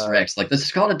Dumbass Rex. Like, let's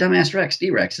just call it a Dumbass Rex.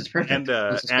 D-Rex. It's perfect.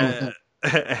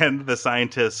 And the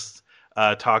scientists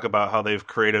talk about how they've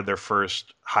created their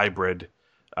first hybrid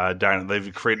dino.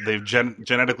 They've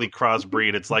genetically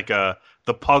crossbreed. It's like the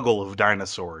Puggle of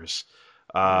dinosaurs.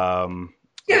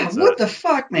 What the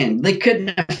fuck, man? They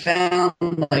couldn't have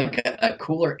found like a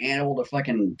cooler animal to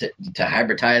fucking to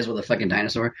hybridize with a fucking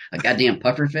dinosaur, a goddamn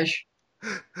pufferfish.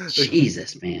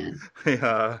 Jesus, man.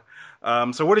 Yeah.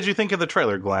 So, what did you think of the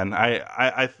trailer, Glenn?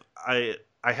 I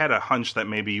had a hunch that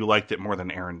maybe you liked it more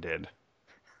than Aaron did.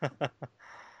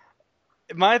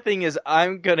 My thing is,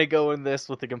 I'm gonna go in this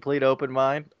with a complete open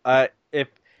mind. If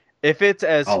it's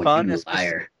as fun you as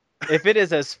liar. if it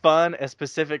is as fun as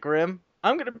Pacific Rim,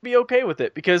 I'm gonna be okay with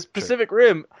it because Pacific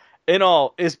Rim, in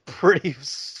all, is pretty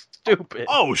stupid.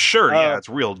 Oh, sure, yeah, it's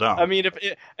real dumb. I mean,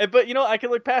 but I can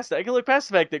look past that. I can look past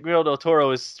the fact that Guillermo del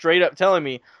Toro is straight up telling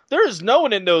me there's no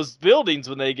one in those buildings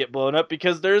when they get blown up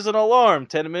because there's an alarm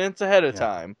 10 minutes ahead of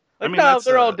time. Like, no,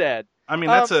 they're all dead. I mean,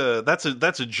 that's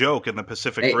a joke in the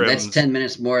Pacific Rim. That's 10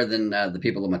 minutes more than the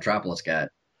people of Metropolis got.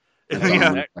 In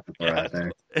the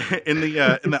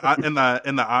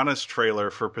Honest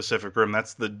trailer for Pacific Rim,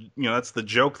 that's the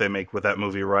joke they make with that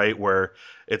movie, right? Where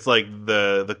it's like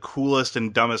the coolest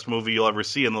and dumbest movie you'll ever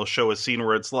see, and they'll show a scene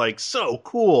where it's like so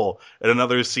cool, and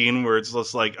another scene where it's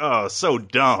just like, oh, so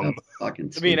dumb. I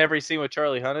mean, every scene with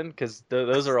Charlie Hunnam, because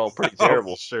those are all pretty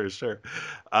terrible. Sure.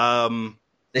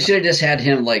 They should have just had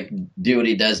him like do what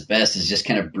he does best, is just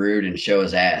kind of brood and show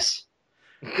his ass.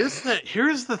 Here's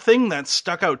the thing that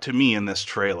stuck out to me in this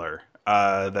trailer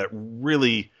that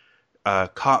really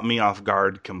caught me off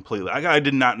guard completely. I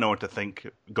did not know what to think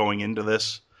going into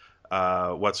this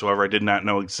whatsoever. I did not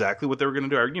know exactly what they were going to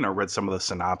do. I read some of the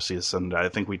synopsis, and I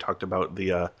think we talked about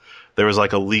there was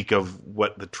like a leak of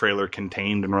what the trailer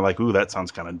contained, and we're like, ooh, that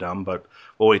sounds kind of dumb, but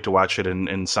we'll wait to watch it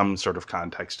in some sort of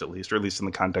context at least, or at least in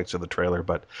the context of the trailer.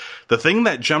 But the thing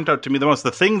that jumped out to me the most,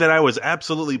 the thing that I was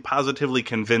absolutely positively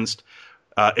convinced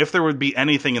if there would be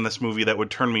anything in this movie that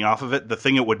would turn me off of it, the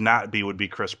thing it would not be would be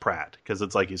Chris Pratt, because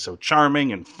it's like he's so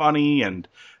charming and funny and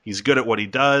he's good at what he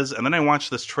does. And then I watched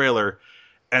this trailer,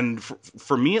 and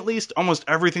for me at least, almost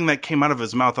everything that came out of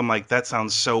his mouth, I'm like, that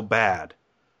sounds so bad.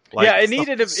 Like, yeah, it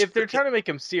needed if they're trying to make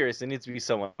him serious, it needs to be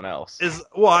someone else. It's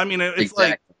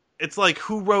Exactly. it's like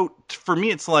who wrote? For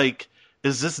me, it's like,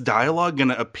 is this dialogue going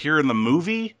to appear in the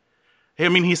movie? I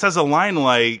mean, he says a line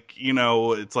like,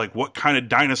 it's like, what kind of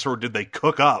dinosaur did they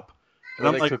cook up? And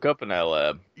I'm like, cook up in that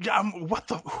lab. Yeah,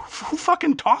 who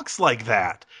fucking talks like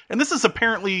that? And this is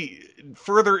apparently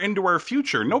further into our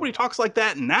future. Nobody talks like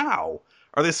that now.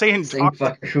 Are they saying Same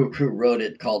fucker who wrote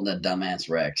it called the Dumbass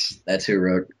Rex? That's who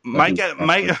wrote. My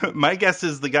guess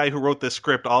is the guy who wrote this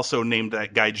script also named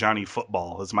that guy Johnny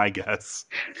Football. Is my guess,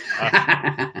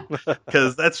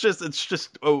 because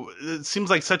it seems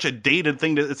like such a dated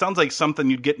thing. It sounds like something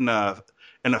you'd get in a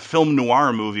film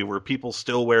noir movie where people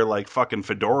still wear like fucking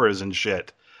fedoras and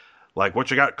shit. Like,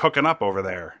 what you got cooking up over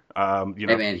there? Hey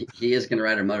man, he is gonna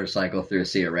ride a momotorcycle through a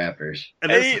sea of raptors.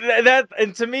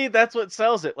 And to me, that's what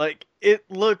sells it. Like, it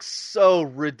looks so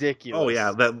ridiculous. Oh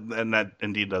yeah, that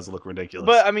indeed does look ridiculous.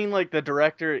 But I mean, like the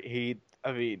director,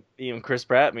 even Chris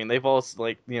Pratt. I mean, they've all said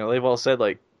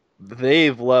like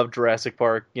they've loved Jurassic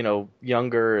Park.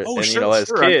 Younger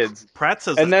as kids. Pratt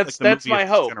says, and that's my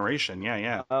hope. Generation,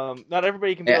 yeah. Not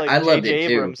everybody can be like I loved J.J. it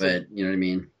too, Abrams. but you know what I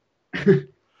mean.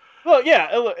 Well,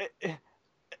 yeah.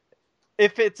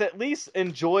 If it's at least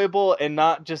enjoyable and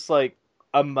not just like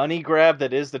a money grab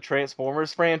that is the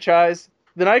Transformers franchise,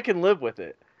 then I can live with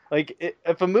it. Like,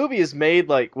 if a movie is made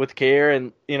like with care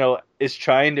and is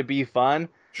trying to be fun,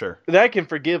 sure, that can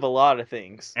forgive a lot of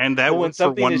things. And that when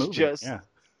something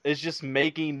is just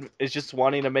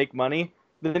wanting to make money,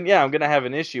 then yeah, I'm gonna have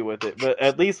an issue with it. But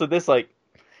at least with this, like,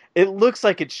 it looks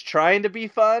like it's trying to be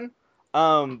fun.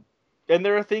 And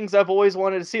there are things I've always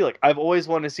wanted to see. Like, I've always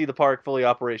wanted to see the park fully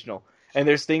operational. And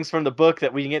there's things from the book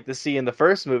that we get to see in the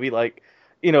first movie, like,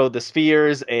 the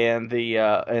spheres and the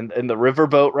and the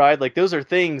riverboat ride. Like those are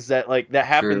things that that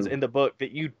happens True. in the book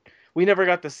that we never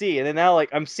got to see. And then now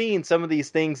I'm seeing some of these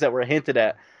things that were hinted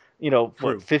at,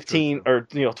 True, 15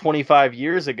 true. or 25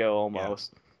 years ago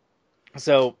almost. Yeah.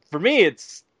 So for me,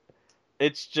 it's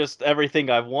just everything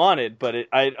I've wanted, but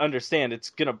I understand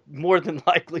it's gonna more than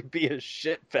likely be a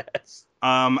shit fest.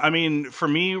 I mean, for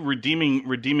me,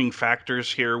 redeeming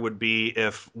factors here would be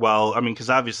because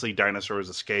obviously dinosaurs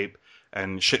escape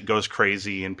and shit goes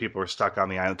crazy and people are stuck on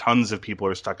the island. Tons of people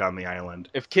are stuck on the island.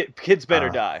 If kids better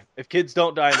die. If kids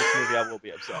don't die in this movie, I will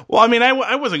be upset. Well, I mean,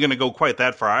 I wasn't going to go quite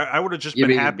that far. I would have just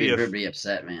been happy if... You'd be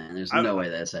upset, man. There's no way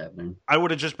that's happening. I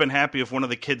would have just been happy if one of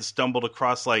the kids stumbled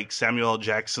across, like, Samuel L.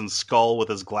 Jackson's skull with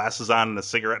his glasses on and a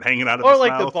cigarette hanging out of his mouth. Or,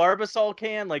 like, the Barbasol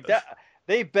can. Like, that.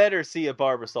 They better see a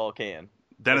Barbasol can.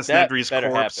 Dennis Nedry's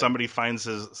corpse, somebody finds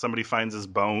his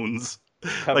bones.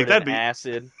 Covered like, that'd be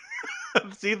acid.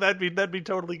 See, that'd be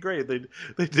totally great.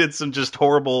 They did some just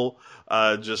horrible,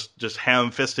 just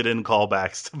ham-fisted in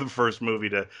callbacks to the first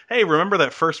movie. Hey, remember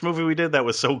that first movie we did? That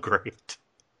was so great.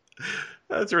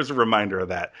 There's a reminder of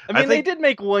that. I mean, they did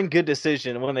make one good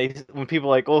decision when people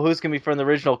were like, "Oh, who's gonna be from the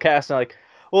original cast?" And I'm like,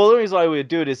 well, the reason why we would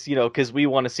do it is because we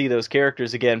want to see those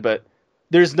characters again. But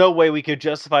there's no way we could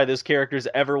justify those characters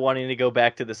ever wanting to go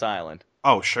back to this island.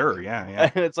 Oh, sure,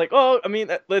 yeah. And it's like, I mean,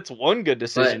 that's one good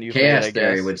decision you've Chaos made, I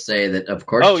Theory guess. would say that, of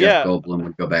course, Jeff Goldblum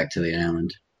would go back to the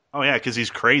island. Oh, yeah, because he's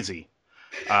crazy.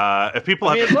 If people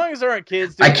as long as there aren't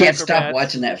kids, I can't stop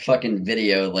watching that fucking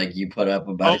video like you put up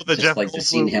about just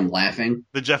seeing him laughing.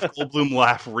 The Jeff Goldblum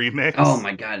laugh remix. Oh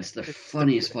my god, it's the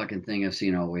funniest fucking thing I've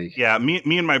seen all week. Yeah, me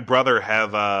and my brother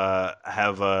have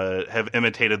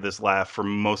imitated this laugh for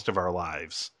most of our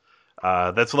lives.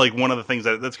 That's like one of the things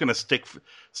that's going to stick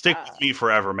with me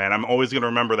forever, man. I'm always going to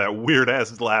remember that weird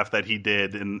ass laugh that he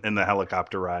did in the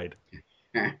helicopter ride.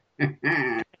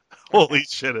 Holy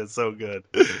shit, it's so good.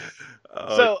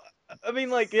 So, I mean,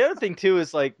 like, the other thing, too,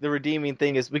 is, like, the redeeming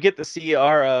thing is we get to see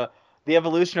the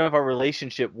evolution of our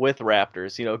relationship with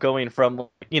raptors, going from,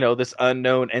 this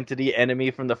unknown entity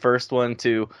enemy from the first one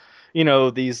to,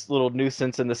 these little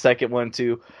nuisance in the second one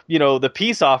to, the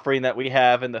peace offering that we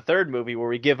have in the third movie where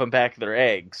we give them back their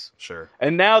eggs. Sure.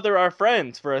 And now they're our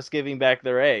friends for us giving back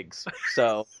their eggs.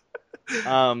 So,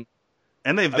 and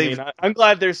I'm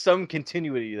glad there's some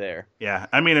continuity there. Yeah.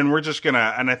 I mean, and we're just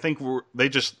gonna, and I think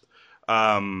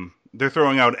they're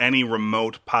throwing out any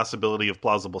remote possibility of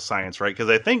plausible science, right? Because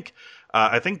I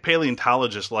think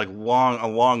paleontologists a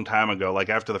long time ago, like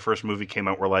after the first movie came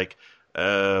out, were like,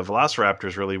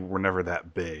 velociraptors really were never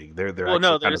that big. They're they're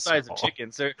the size of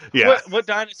chickens. What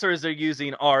dinosaurs they're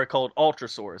using are called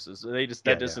ultrasaurs. They just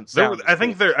doesn't sound. I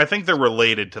think they're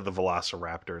related to the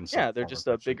velociraptor and stuff. Yeah, they're just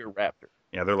a bigger raptor.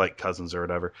 Yeah, they're like cousins or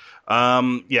whatever.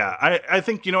 I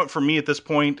think for me at this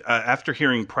point, after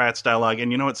hearing Pratt's dialogue,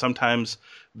 and sometimes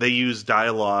they use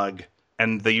dialogue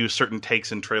and they use certain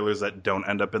takes in trailers that don't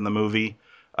end up in the movie.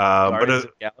 Guardians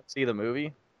of the Galaxy, the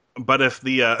movie. But if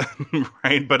the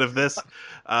right, but if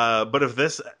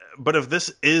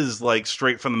this is like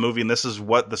straight from the movie and this is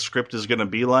what the script is going to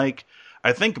be like,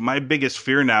 I think my biggest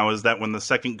fear now is that when the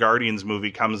second Guardians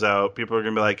movie comes out, people are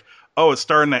going to be like, "Oh, it's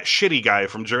starring that shitty guy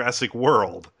from Jurassic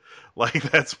World." Like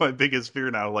that's my biggest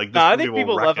fear now. Like, I think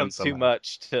people love him too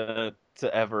much to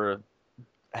ever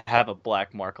have a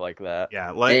black mark like that.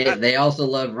 Yeah, like they also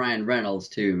love Ryan Reynolds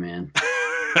too, man.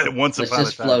 Let's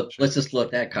just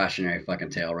float that cautionary fucking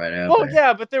tale right out. Well,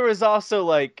 yeah, but there was also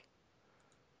like,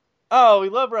 we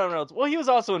love Ryan Reynolds. Well, he was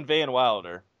also in Van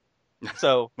Wilder,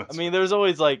 so I mean, there's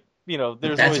always like, there's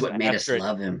that's always what made us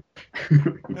love him.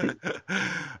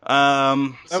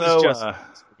 That was just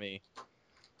for me.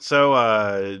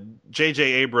 So, J.J.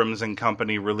 Abrams and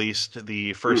company released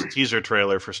the first teaser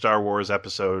trailer for Star Wars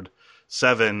Episode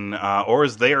 7, or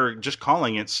as they are just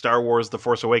calling it, Star Wars: The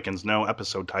Force Awakens. No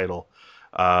episode title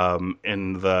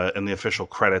in the official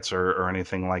credits or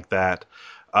anything like that.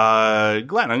 Glenn,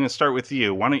 I'm going to start with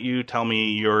you. Why don't you tell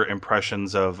me your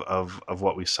impressions of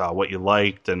what we saw, what you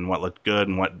liked and what looked good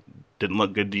and what didn't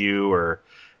look good to you, or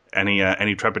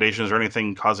any trepidations or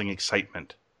anything causing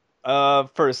excitement?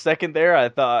 For a second there, I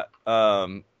thought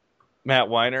Matt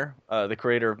Weiner, the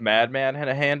creator of Mad Men, had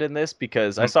a hand in this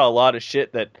because I saw a lot of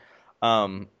shit that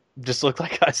just looked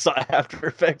like I saw After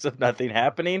Effects of nothing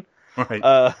happening.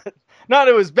 Right. Not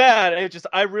it was bad. It just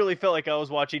I really felt like I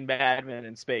was watching Mad Men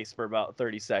in space for about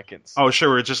 30 seconds. Oh,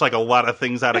 sure. It's just like a lot of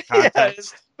things out of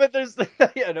context. But there's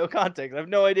no context. I have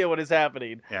no idea what is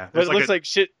happening. Yeah, but it looks like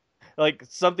shit. Like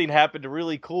something happened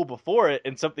really cool before it,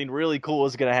 and something really cool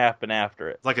is going to happen after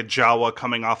it. Like a Jawa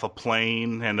coming off a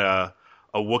plane, and a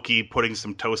Wookiee putting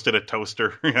some toast in a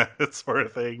toaster, that sort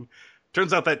of thing.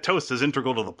 Turns out that toast is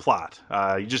integral to the plot.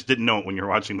 You just didn't know it when you were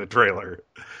watching the trailer.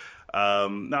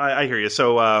 No, I hear you.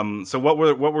 So what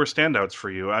were standouts for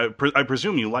you? I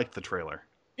presume you liked the trailer.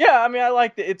 Yeah, I mean, I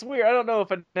liked it. It's weird. I don't know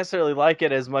if I necessarily like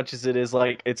it as much as it is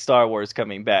like it's Star Wars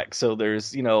coming back. So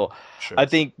there's, Sure. I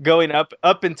think going up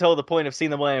until the point of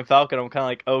seeing the Millennium Falcon, I'm kind of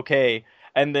like, okay.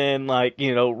 And then like,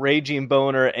 Raging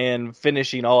Boner and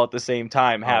finishing all at the same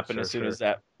time happened as soon as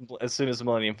the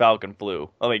Millennium Falcon flew.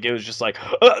 Like, it was just like,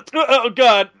 oh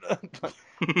God.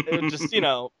 It was just,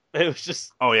 it was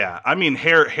just. Oh yeah. I mean,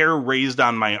 hair raised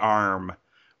on my arm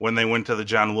when they went to the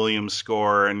John Williams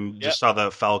score and just saw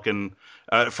the Falcon.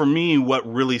 For me, what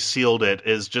really sealed it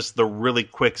is just the really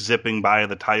quick zipping by of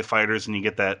the TIE fighters, and you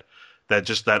get that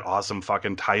awesome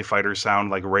fucking TIE fighter sound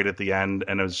like right at the end,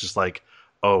 and it was just like,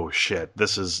 oh shit,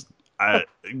 this is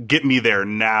get me there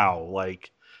now,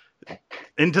 like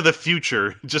into the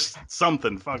future, just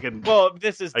something fucking. Well,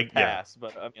 this is the past,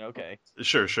 but I mean, okay.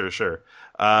 Sure. It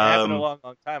happened a long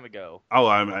time ago. Oh,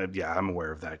 I'm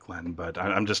aware of that, Glenn. But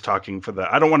I'm just talking for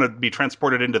I don't want to be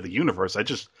transported into the universe. I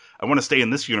want to stay in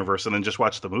this universe and then just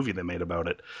watch the movie they made about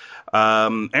it.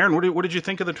 Aaron, what did you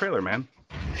think of the trailer, man?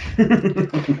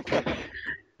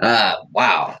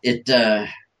 Wow, it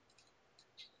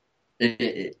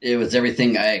was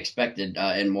everything I expected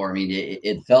and more. I mean,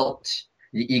 it felt.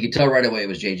 You could tell right away it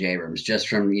was J.J. Abrams, just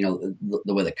from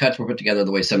the way the cuts were put together,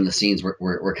 the way some of the scenes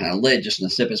were kind of lit, just in the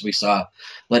snippets we saw.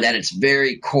 But at its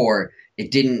very core, it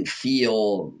didn't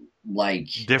feel like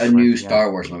a new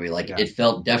Star Wars movie. Like it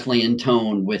felt definitely in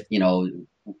tone with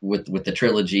with the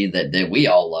trilogy that we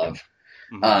all love.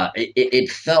 Mm-hmm. It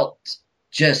felt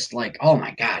just like, oh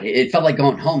my God, it felt like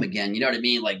going home again. You know what I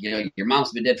mean? Like, your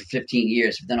mom's been dead for 15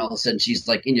 years, but then all of a sudden she's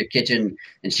like in your kitchen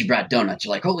and she brought donuts.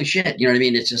 You're like, holy shit. You know what I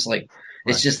mean? It's just like.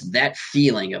 Right. It's just that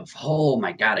feeling of, oh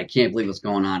my God, I can't believe what's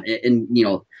going on. And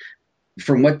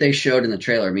from what they showed in the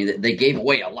trailer, I mean, they gave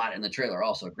away a lot in the trailer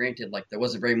also. Granted, like there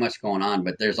wasn't very much going on,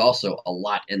 but there's also a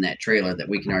lot in that trailer that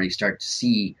we can already start to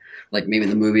see, like maybe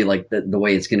the movie, like the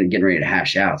way it's getting ready to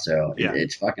hash out. So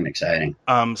it's fucking exciting.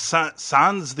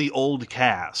 Sans the old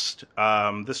cast.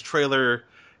 This trailer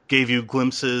gave you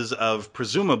glimpses of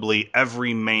presumably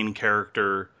every main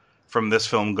character from this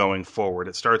film going forward.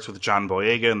 It starts with John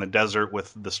Boyega in the desert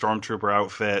with the Stormtrooper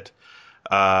outfit.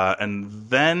 And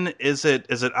then is it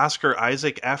Oscar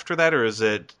Isaac after that, or is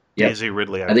it Daisy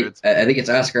Ridley? I think it's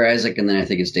Oscar Isaac, and then I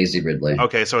think it's Daisy Ridley.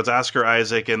 Okay, so it's Oscar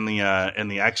Isaac in the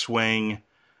X-Wing,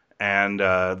 and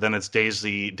then it's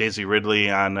Daisy Ridley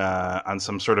on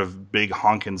some sort of big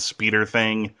honking speeder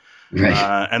thing.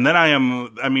 Right. And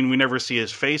then we never see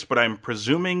his face, but I'm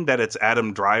presuming that it's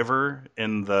Adam Driver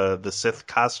in the Sith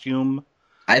costume.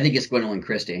 I think it's Gwendolyn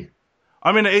Christie.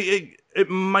 I mean, it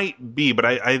might be,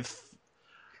 but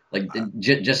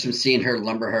just from seeing her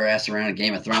lumber her ass around a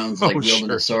Game of Thrones,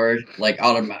 wielding a sword, like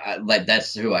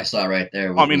that's who I saw right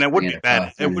there. I mean, that would be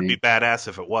bad. It would be badass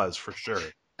if it was, for sure.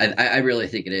 I really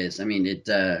think it is. I mean,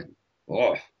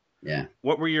 yeah.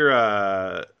 What were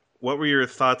your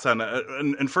thoughts on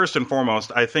and first and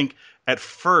foremost, I think at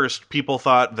first people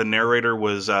thought the narrator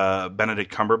was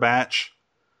Benedict Cumberbatch.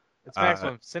 It's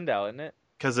Maximum Sydow, isn't it?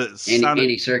 Because it sounded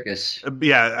Andy Serkis.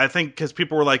 Yeah, I think because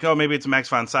people were like, oh, maybe it's Max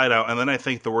von Sydow, and then I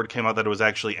think the word came out that it was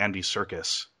actually Andy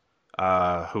Serkis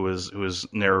who was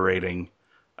narrating,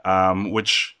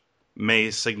 which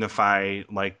may signify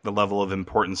like the level of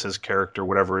importance his character,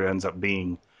 whatever it ends up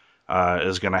being,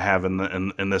 is going to have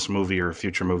in this movie or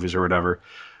future movies or whatever.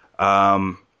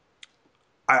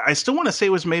 I still want to say it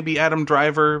was maybe Adam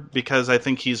Driver because I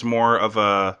think he's more of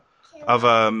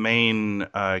a main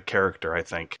character. I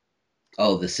think.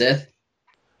 Oh, the Sith.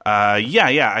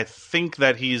 Yeah. I think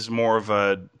that he's more of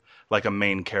a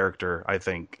main character. I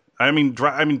think. I mean,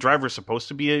 Driver's supposed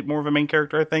to be more of a main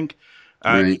character. I think.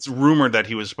 Right. It's rumored that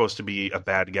he was supposed to be a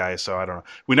bad guy, so I don't know.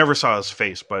 We never saw his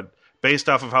face, but based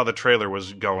off of how the trailer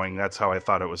was going, that's how I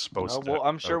thought it was supposed to. Well,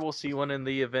 I'm sure we'll see one in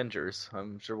the Avengers.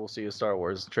 I'm sure we'll see a Star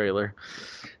Wars trailer.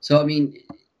 So, I mean,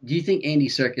 do you think Andy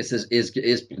Serkis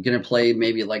is going to play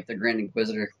maybe like the Grand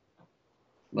Inquisitor?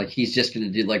 Like he's just going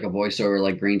to do like a voiceover,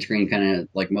 like green screen kind of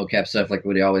like mocap stuff, like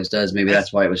what he always does. Maybe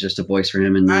that's why it was just a voice for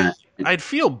him and that. I'd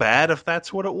feel bad if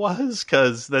that's what it was,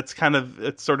 because that's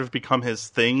it's sort of become his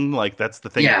thing. Like that's the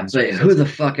thing. Yeah, but who the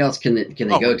fuck else can they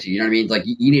go to? You know what I mean? Like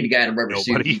you need a guy in a rubber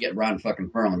suit. You get Ron fucking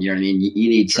Perlman. You know what I mean? You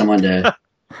need someone to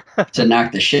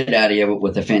knock the shit out of you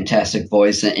with a fantastic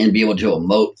voice and be able to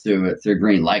emote through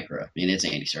green lycra. I mean, it's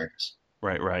Andy Serkis.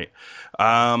 Right.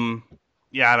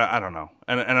 Yeah, I don't know,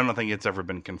 and I don't think it's ever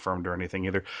been confirmed or anything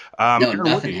either. No, Aaron,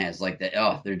 nothing has like that.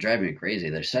 Oh, they're driving me crazy.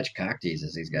 They're such cock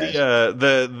teases, these guys.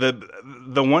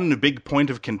 the one big point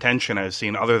of contention I've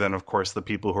seen, other than of course the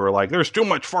people who are like, "There's too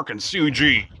much fucking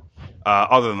CG,"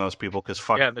 other than those people, because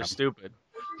fuck Yeah, them. they're stupid.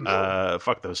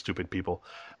 Fuck those stupid people.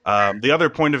 The other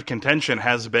point of contention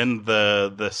has been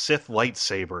the Sith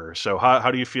lightsaber. So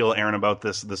how do you feel, Aaron, about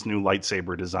this new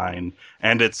lightsaber design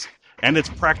and its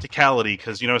practicality?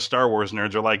 Because Star Wars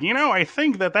nerds are like, I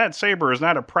think that saber is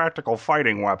not a practical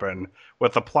fighting weapon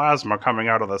with the plasma coming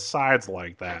out of the sides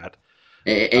like that.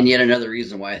 And yet another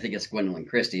reason why I think it's Gwendolyn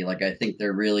Christie. Like, I think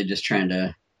they're really just trying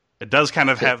to. It does kind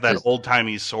of have that old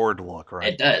timey sword look,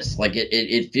 right? It does. Like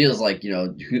it feels like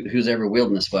who's ever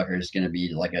wielding this fucker is going to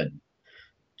be like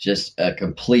just a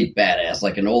complete badass,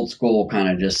 like an old school kind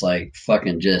of just like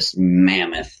fucking just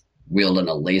mammoth wielding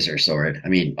a laser sword. I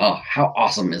mean, oh, how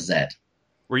awesome is that?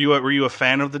 Were you a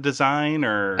fan of the design,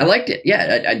 or? I liked it.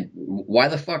 Yeah. I why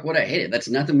the fuck would I hate it? That's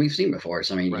nothing we've seen before.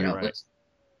 So I mean, Right. let's.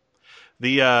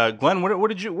 The Glenn, what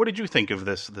did you think of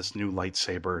this new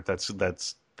lightsaber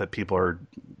that people are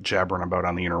jabbering about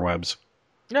on the interwebs?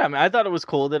 Yeah, I mean, I thought it was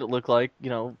cool that it looked like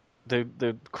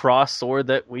the cross sword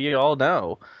that we all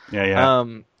know. Yeah.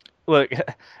 Look,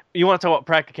 you want to talk about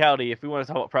practicality. If we want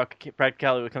to talk about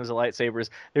practicality when it comes to lightsabers,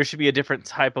 there should be a different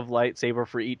type of lightsaber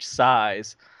for each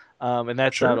size. And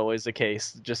that's Sure. not always the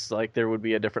case. Just like there would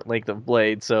be a different length of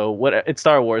blade. So it's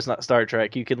Star Wars, not Star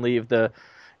Trek. You can leave the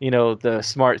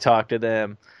smart talk to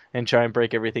them and try and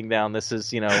break everything down. This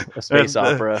is, a space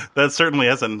opera. That certainly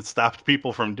hasn't stopped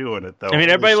people from doing it, though. I mean,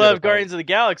 everybody loves Guardians of the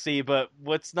Galaxy, but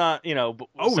what's not, Oh,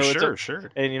 so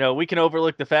sure. And, we can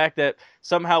overlook the fact that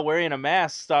somehow wearing a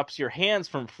mask stops your hands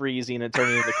from freezing and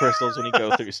turning into crystals when you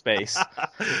go through space.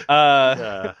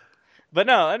 Yeah. But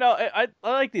no, I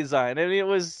like the design. I mean, it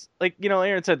was like,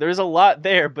 Aaron said, there's a lot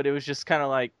there, but it was just kind of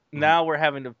like, now we're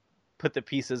having to put the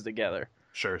pieces together.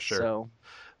 Sure. So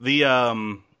The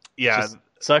yeah. just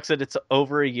sucks that it's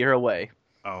over a year away.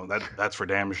 Oh, that's for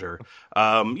damn sure.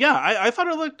 Yeah, I thought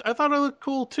it looked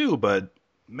cool too, but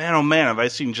man, oh man, have I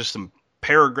seen just some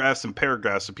paragraphs and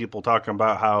paragraphs of people talking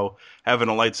about how having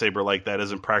a lightsaber like that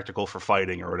isn't practical for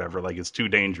fighting or whatever. Like, it's too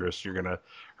dangerous. You're gonna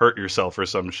hurt yourself or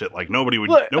some shit. Like, nobody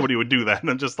would do that. And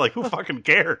I'm just like, who fucking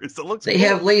cares? It looks. They cool.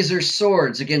 have laser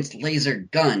swords against laser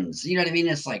guns. You know what I mean?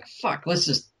 It's like, fuck.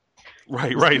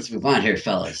 Right. Let's move on here,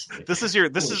 fellas. This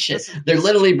is Shit. They're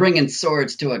literally bringing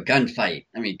swords to a gunfight.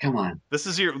 I mean, come on. This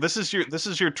is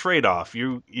your trade-off.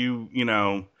 You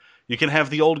can have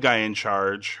the old guy in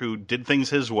charge who did things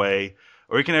his way,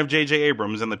 or you can have J.J.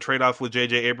 Abrams, and the trade-off with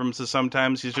J.J. Abrams is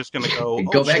sometimes he's just going to go.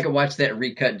 Go back and watch that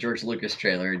recut George Lucas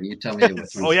trailer, and you tell me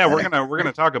what's. Oh yeah, we're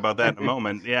gonna talk about that in a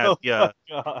moment. Yeah, yeah.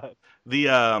 God.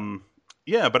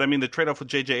 Yeah, but I mean, the trade-off with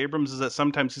J.J. Abrams is that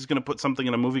sometimes he's going to put something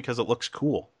in a movie because it looks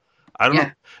cool. I don't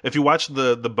know. If you watch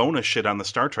the bonus shit on the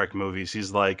Star Trek movies,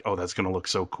 he's like, oh, that's going to look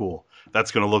so cool.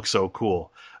 That's going to look so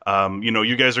cool.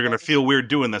 You guys are going to feel weird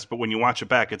doing this, but when you watch it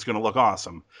back, it's going to look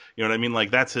awesome. You know what I mean? Like,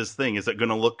 that's his thing. Is it going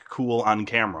to look cool on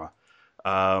camera?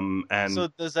 And so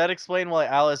does that explain why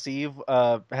Alice Eve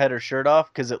had her shirt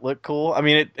off? Because it looked cool. I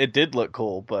mean, it did look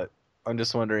cool, but I'm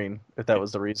just wondering if that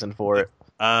was the reason for it.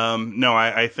 No,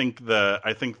 I think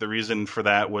the reason for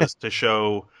that was to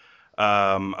show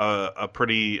a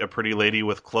pretty lady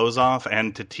with clothes off,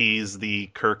 and to tease the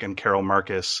Kirk and Carol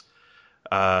Marcus,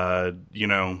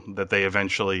 that they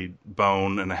eventually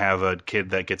bone and have a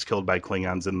kid that gets killed by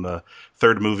Klingons in the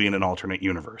third movie in an alternate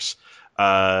universe.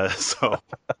 So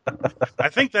I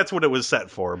think that's what it was set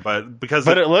for, but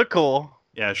it looked cool.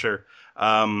 Yeah, sure.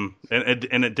 And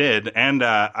it did, and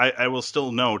I will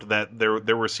still note that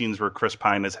there were scenes where Chris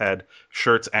Pine has had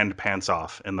shirts and pants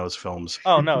off in those films.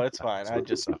 Oh no, it's fine. I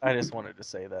just wanted to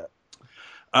say that.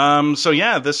 So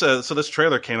yeah, this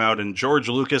trailer came out, and George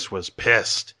Lucas was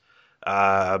pissed.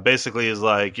 Basically, is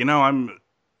like,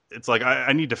 it's like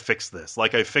I need to fix this.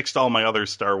 Like, I fixed all my other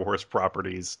Star Wars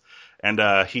properties,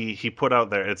 and he put out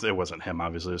there. It wasn't him,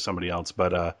 obviously, it was somebody else,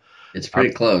 but. It's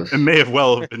pretty close. It may have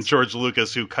well been George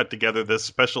Lucas who cut together this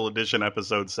special edition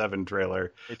Episode 7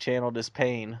 trailer. It channeled his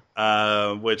pain.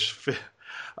 Which,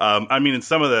 I mean, in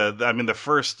some of the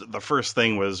first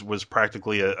thing was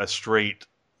practically a straight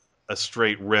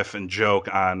riff and joke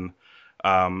on,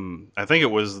 I think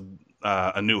it was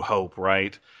A New Hope,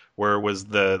 right? Where it was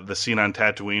the scene on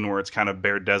Tatooine where it's kind of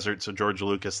bare desert, so George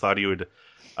Lucas thought he would.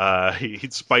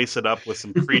 He'd spice it up with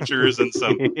some creatures and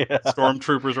some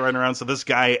stormtroopers running around. So this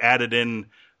guy added in.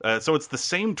 So it's the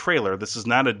same trailer. This is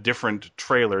not a different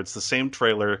trailer. It's the same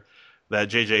trailer that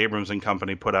J.J. Abrams and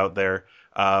company put out there.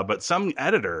 But some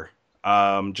editor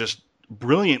just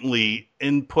brilliantly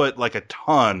input like a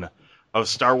ton of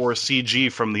Star Wars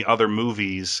CG from the other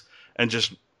movies and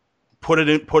just put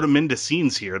them into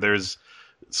scenes here. There's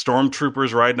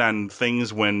stormtroopers riding on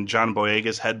things when John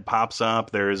Boyega's head pops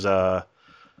up. There's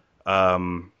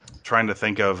trying to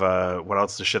think of what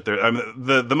else the shit there. I mean,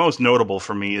 the most notable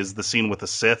for me is the scene with the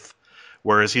Sith,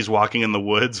 whereas he's walking in the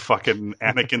woods, fucking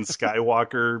Anakin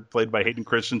Skywalker, played by Hayden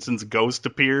Christensen's ghost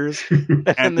appears,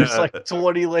 and there's like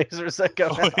 20 lasers that go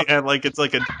out. And like it's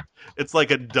like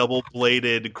a double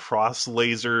bladed cross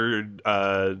laser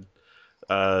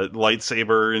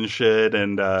lightsaber and shit,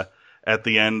 and at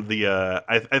the end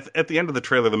at the end of the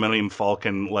trailer, the Millennium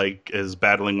Falcon like is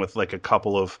battling with like a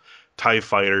couple of TIE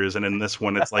fighters, and in this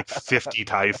one it's like 50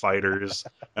 TIE fighters,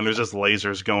 and there's just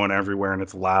lasers going everywhere, and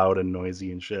it's loud and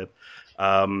noisy and shit.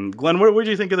 Glenn, what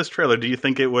do you think of this trailer? Do you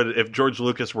think it would, if George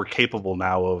Lucas were capable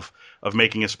now of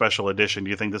making a special edition, do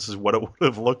you think this is what it would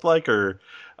have looked like, or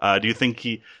do you think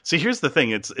he? See, here's the thing.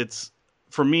 It's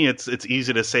for me, it's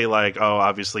easy to say like, oh,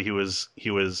 obviously he was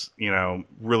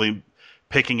really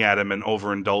picking at him and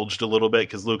overindulged a little bit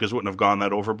because Lucas wouldn't have gone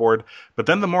that overboard. But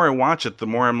then the more I watch it, the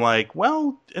more I'm like,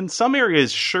 well, in some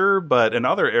areas, sure, but in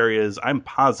other areas, I'm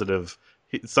positive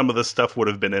some of this stuff would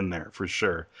have been in there for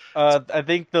sure. I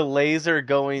think the laser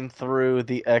going through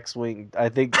the X-wing, I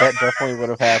think that definitely would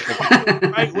have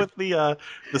happened. Right, with the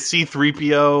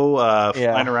C-3PO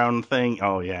flying around thing.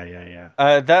 Oh yeah.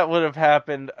 That would have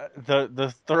happened.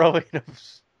 The throwing of,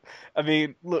 I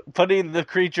mean, look, putting the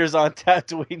creatures on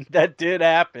Tatooine, that did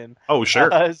happen. Oh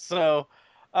sure. Obviously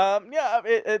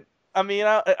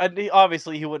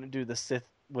he wouldn't do the Sith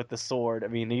with the sword. I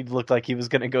mean, he looked like he was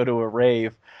going to go to a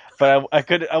rave, but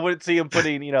I wouldn't see him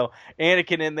putting,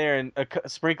 Anakin in there and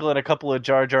sprinkling a couple of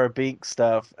Jar Jar Binks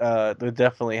stuff. Would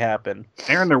definitely happen.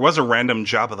 Aaron, there was a random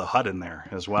Jabba the Hutt in there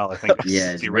as well. I think.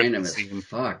 Yeah, it's random as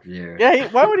fuck, dude. Yeah,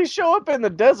 why would he show up in the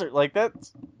desert like that?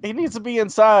 He needs to be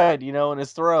inside, in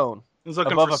his throne. He's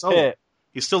looking above for a Solo. pit.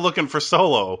 He's still looking for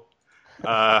Solo.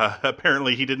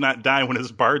 Apparently, he did not die when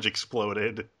his barge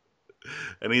exploded.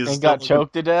 And got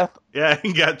choked to death? Yeah,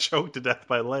 he got choked to death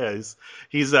by Leia.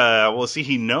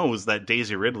 He knows that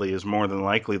Daisy Ridley is more than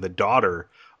likely the daughter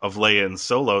of Leia and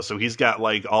Solo, so he's got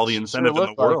like all the incentive in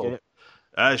the world.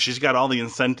 He's got all the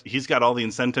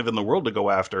incentive in the world to go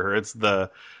after her. It's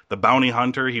the bounty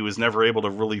hunter he was never able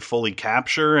to really fully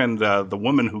capture, and the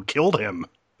woman who killed him.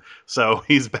 So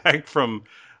he's back from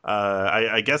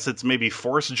I guess it's maybe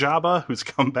Force Jabba who's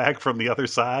come back from the other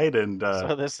side, and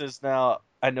so this is now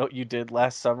I Know What You Did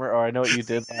Last Summer, or I Know What You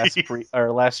Did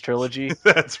last trilogy.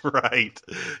 That's right.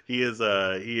 He is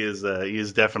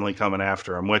definitely coming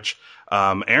after him. Which,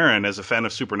 Aaron, as a fan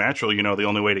of Supernatural, the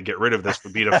only way to get rid of this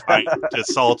would be to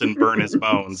salt and burn his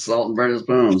bones. Salt and burn his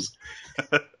bones.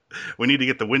 We need to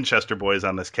get the Winchester boys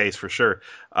on this case for sure.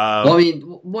 Well, I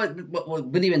mean,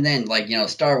 but even then,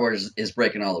 Star Wars is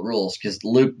breaking all the rules because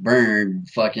Luke burned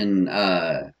fucking,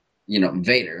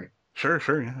 Vader.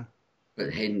 Sure, yeah.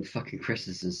 But Hayden fucking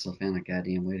Christensen still found a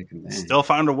goddamn way to come back. Still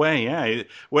found a way, yeah.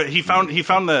 He found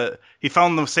the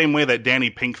same way that Danny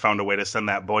Pink found a way to send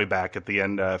that boy back at the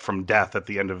end from death at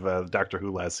the end of Doctor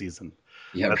Who last season.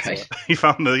 Yeah, right. He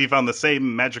found the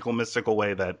same magical, mystical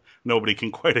way that nobody can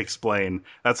quite explain.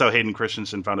 That's how Hayden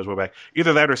Christensen found his way back.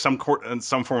 Either that or some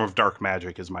form of dark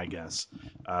magic is my guess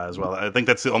as well. I think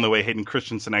that's the only way Hayden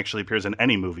Christensen actually appears in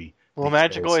any movie. Well,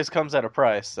 magic always comes at a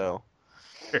price, so.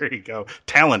 There you go.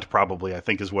 Talent, probably, I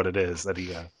think, is what it is. That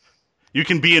he, you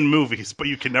can be in movies, but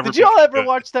you can never. Did y'all ever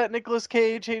watch that Nicolas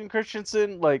Cage, Hayden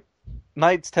Christensen,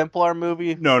 Knights Templar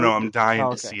movie? No, I'm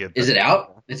dying to see it. Is it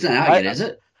out? It's not out yet, is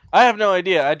it? I have no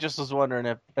idea. I just was wondering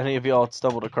if any of y'all had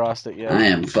stumbled across it yet. I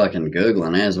am fucking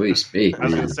Googling as we speak. I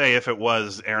was going to say, if it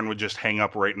was, Aaron would just hang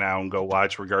up right now and go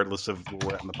watch, regardless of where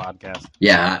we're at in the podcast.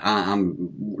 Yeah, I'm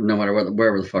no matter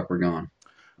wherever the fuck we're going.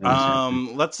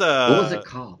 Let's. What was it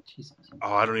called? Jesus.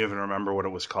 Oh, I don't even remember what it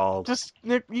was called.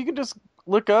 Nick, you can just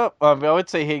look up. I would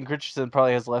say Hayden Christensen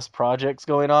probably has less projects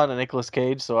going on than Nicolas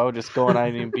Cage, so I would just go on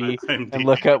IMDb and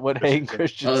look up what Hayden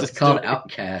Christensen. Oh, it's called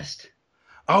Outcast.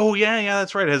 Oh yeah,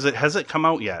 that's right. Has it come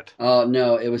out yet? Oh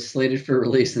no, it was slated for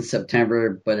release in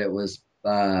September, but it was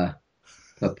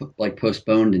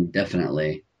postponed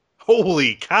indefinitely.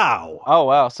 Holy cow! Oh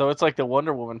wow, so it's like the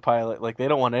Wonder Woman pilot. Like they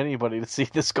don't want anybody to see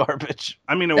this garbage.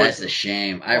 I mean, that's a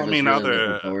shame. I was really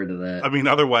looking forward to that. I mean,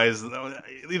 otherwise,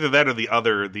 either that or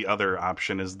the other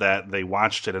option is that they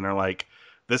watched it and they're like,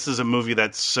 this is a movie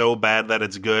that's so bad that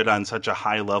it's good on such a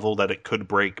high level that it could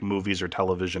break movies or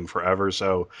television forever.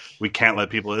 So we can't let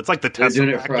people. It's like the test. We're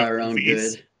doing it for our own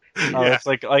good. Oh, yeah. It's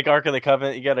like Ark of the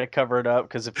Covenant. You got to cover it up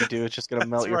because if you do, it's just going to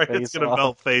melt your face. It's going to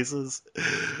melt faces.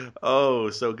 Oh,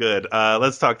 so good.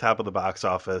 Let's talk top of the box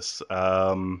office.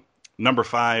 Number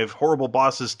 5, Horrible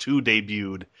Bosses 2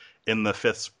 debuted in the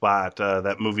 5th spot.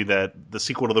 That movie, the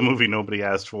sequel to the movie nobody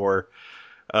asked for,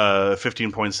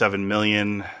 $15.7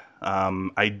 million.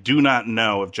 I do not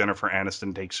know if Jennifer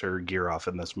Aniston takes her gear off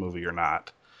in this movie or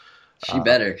not. She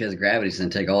better, because Gravity's going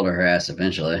to take hold of her ass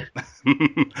eventually.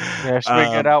 Yeah, she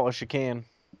figured it out when she can.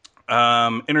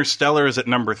 Interstellar is at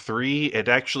number 3. It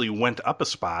actually went up a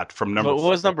spot from number 4. What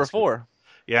was number 4?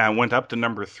 Yeah, it went up to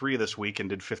number 3 this week and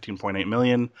did $15.8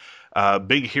 million.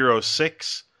 Big Hero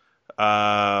 6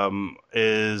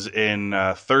 is in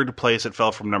 3rd place. It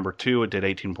fell from number 2. It did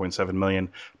 $18.7 million.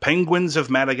 Penguins of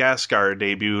Madagascar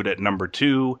debuted at number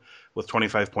 2 with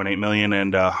 $25.8 million.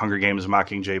 And Hunger Games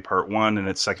Mockingjay Part 1 in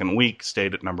its 2nd week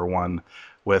stayed at number 1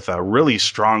 with a really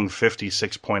strong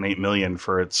 $56.8 million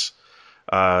for its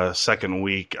 2nd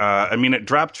week. I mean, it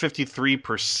dropped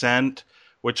 53%,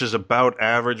 which is about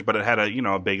average, but it had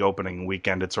a big opening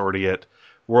weekend. It's already at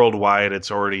worldwide. It's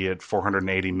already at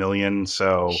 $480 million.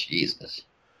 So Jesus.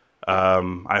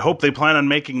 I hope they plan on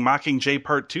making Mockingjay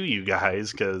Part 2, you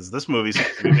guys, because this movie's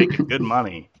going to be making good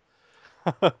money.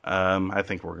 I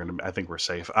think we're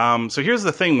safe. So here's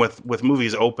the thing with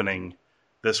movies opening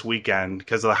this weekend,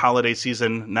 because of the holiday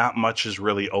season, not much is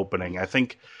really opening. I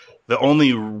think the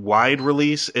only wide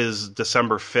release is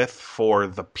December 5th for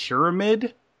The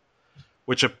Pyramid,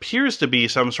 which appears to be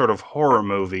some sort of horror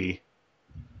movie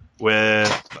with...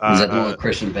 is that the one with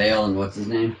Christian Bale and what's his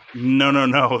name?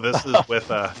 No. This is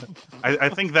with... I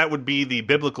think that would be the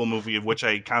biblical movie of which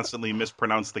I constantly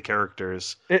mispronounce the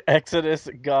characters. Exodus,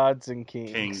 Gods, and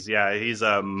Kings. Yeah, he's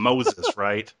Moses,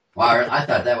 right? Wow, I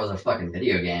thought that was a fucking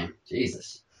video game.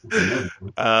 Jesus. This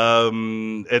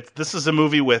is a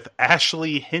movie with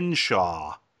Ashley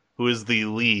Hinshaw, who is the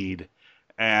lead.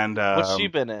 And what's she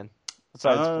been in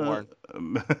besides porn?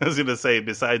 I was going to say,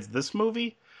 besides this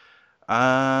movie?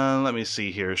 Let me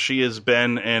see here. She has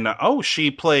been in... she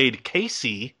played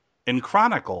Casey in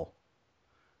Chronicle.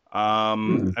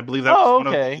 I believe that was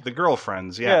one of the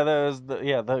girlfriends. Yeah, that was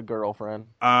the girlfriend.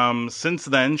 Since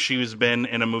then, she's been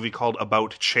in a movie called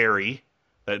About Cherry.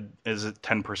 That is at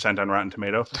 10% on Rotten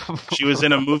Tomatoes. She was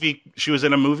in a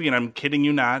movie, and I'm kidding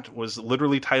you not, was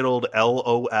literally titled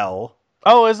LOL.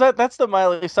 Oh, that's the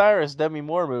Miley Cyrus Demi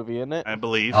Moore movie, isn't it? I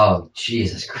believe. Oh,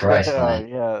 Jesus Christ, man.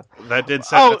 Yeah. That did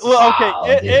set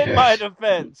okay. In my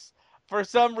defense, for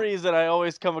some reason, I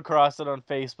always come across it on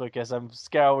Facebook as I'm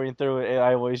scouring through it, and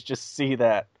I always just see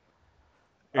that.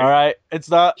 All right? It's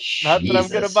not that I'm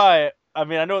going to buy it. I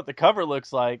mean, I know what the cover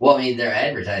looks like. Well, I mean, they're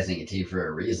advertising it to you for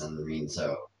a reason. I mean,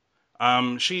 so...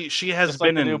 She has just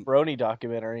been like the in new Brony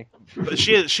documentary.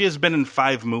 She has been in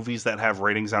 5 movies that have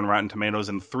ratings on Rotten Tomatoes,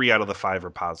 and 3 out of the 5 are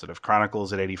positive.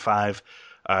 Chronicles at 85.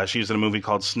 She's in a movie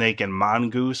called Snake and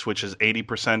Mongoose, which is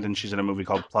 80%, and she's in a movie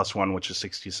called Plus One, which is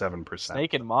 67%.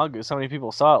 Snake and Mongoose. How many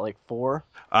people saw it? Like 4?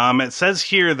 It says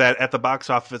here that at the box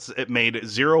office it made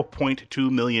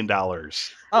 $0.2 million.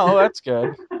 Oh, that's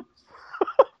good.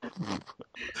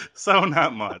 So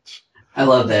not much. I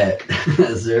love that.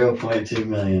 0.2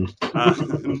 million.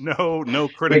 No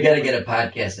critical. We got to get a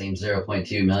podcast named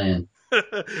 0.2 million. The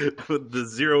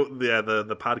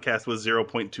podcast was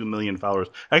 0.2 million followers.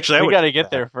 Actually, we got to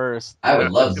get there first. I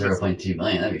would love 0.2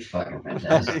 million. That'd be fucking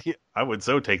fantastic. I would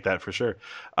so take that for sure.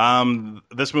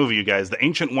 This movie, you guys, the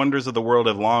ancient wonders of the world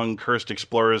have long cursed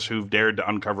explorers who've dared to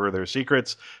uncover their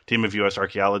secrets. Team of U.S.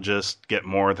 archaeologists get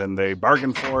more than they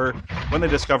bargained for when they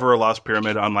discover a lost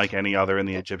pyramid unlike any other in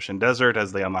the Egyptian desert.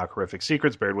 As they unlock horrific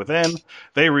secrets buried within,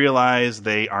 they realize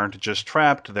they aren't just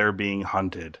trapped, they're being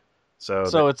hunted.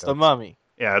 So it's The Mummy.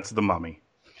 Yeah, it's The Mummy.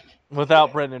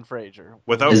 Without Brendan Fraser.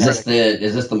 Is this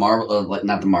the Marvel?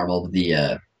 Not the Marvel, but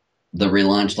the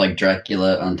relaunch, like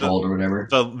Dracula Untold or whatever.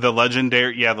 The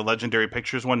legendary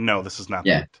pictures one. No, this is not.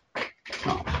 Yeah. That.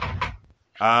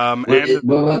 Oh.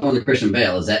 What about on the Christian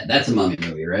Bale? That's a Mummy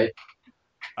movie, right?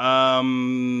 I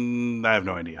have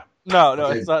no idea. No,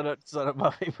 it's not a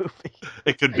Mummy movie.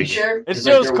 It could be. Are you sure? It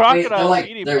shows crocodiles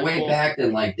eating They're people. way back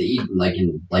in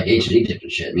in ancient Egypt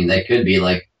and shit. I mean, that could be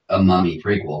like a Mummy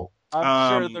prequel.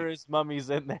 I'm sure there is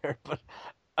mummies in there, but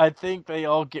I think they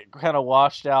all get kind of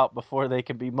washed out before they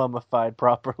can be mummified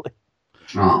properly.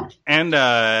 Oh.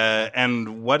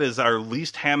 And what is our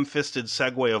least ham-fisted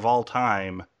segue of all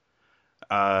time?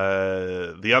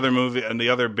 The other movie and the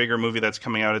other bigger movie that's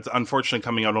coming out. It's unfortunately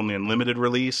coming out only in limited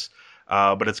release.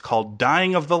 But it's called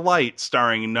Dying of the Light,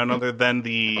 starring none other than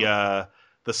the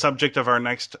subject of our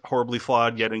next horribly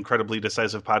flawed yet incredibly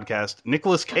decisive podcast.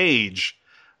 Nicolas Cage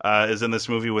is in this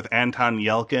movie with Anton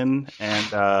Yelchin,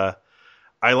 and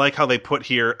I like how they put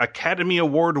here Academy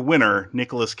Award winner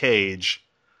Nicolas Cage.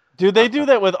 Dude, they do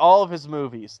that with all of his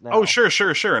movies now. Oh, sure.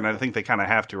 And I think they kind of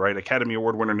have to, right? Academy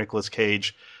Award winner Nicolas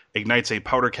Cage ignites a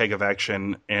powder keg of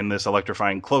action in this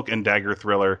electrifying cloak and dagger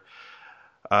thriller.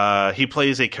 He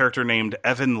plays a character named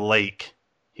Evan Lake.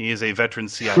 He is a veteran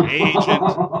CIA agent.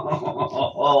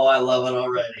 Oh, I love it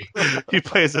already. He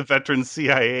plays a veteran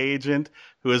CIA agent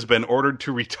who has been ordered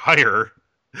to retire.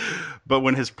 But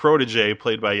when his protege,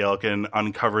 played by Yelkin,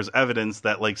 uncovers evidence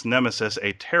that Lake's nemesis,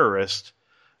 a terrorist...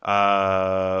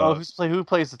 who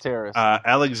plays the terrorist?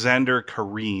 Alexander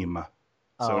Karim.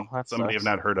 So somebody I've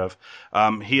not heard of.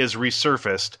 He has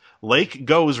resurfaced. Lake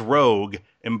goes rogue,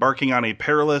 embarking on a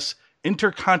perilous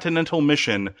intercontinental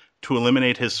mission to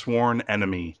eliminate his sworn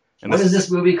enemy. And what is this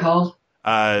movie called?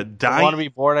 Want to Be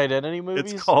Born Identity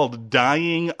movies? It's called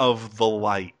Dying of the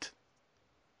Light.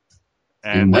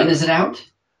 And when is it out?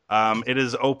 It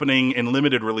is opening in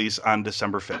limited release on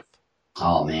December 5th.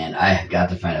 Oh, man, I have got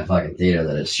to find a fucking theater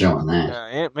that is showing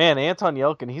that. Man, Anton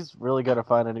Yelkin, he's really got to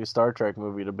find a new Star Trek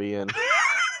movie to be in.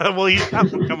 Well, he's got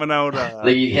one coming out.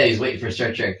 He's waiting for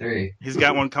Star Trek 3. He's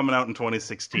got one coming out in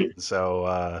 2016,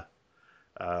 so...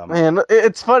 Man,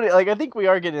 it's funny. Like, I think we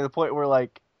are getting to the point where,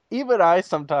 like, even I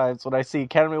sometimes, when I see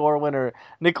Academy Award winner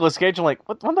Nicolas Cage, I'm like,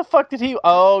 when the fuck did he...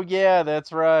 Oh, yeah,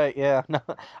 that's right. Yeah. No,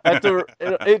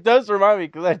 it does remind me,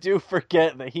 because I do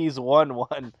forget that he's won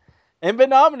one. And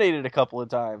been nominated a couple of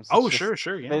times.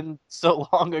 Sure, yeah. Been so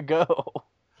long ago.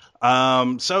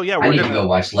 So yeah, I need to go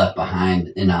watch Left Behind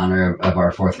in honor of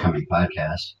our forthcoming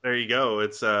podcast. There you go.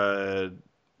 It's we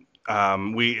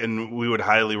would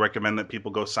highly recommend that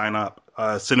people go sign up.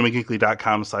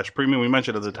 cinemageekly.com/premium. We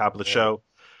mentioned at the top of the show.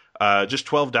 Just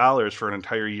 $12 for an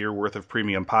entire year worth of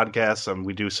premium podcasts.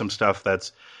 We do some stuff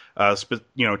that's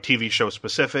TV show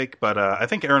specific, but I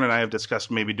think Aaron and I have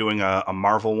discussed maybe doing a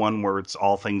Marvel one where it's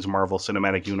all things Marvel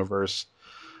Cinematic Universe,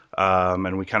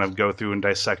 and we kind of go through and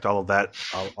dissect all of that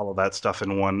stuff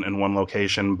in one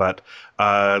location. But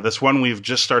this one we've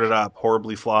just started up,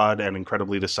 Horribly Flawed and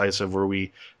Incredibly Decisive, where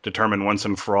we determine once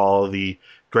and for all the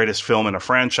greatest film in a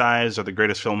franchise or the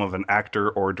greatest film of an actor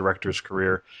or director's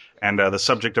career. And the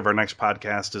subject of our next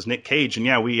podcast is Nick Cage. And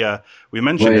yeah, we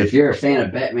mentioned if you're a fan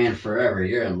of Batman Forever,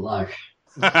 you're in luck.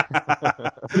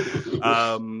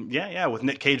 With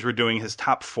Nick Cage, we're doing his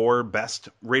top 4 best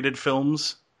rated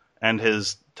films and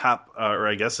his top,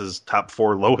 his top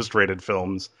 4 lowest rated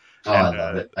films. Oh, I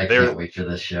love it. I can't wait for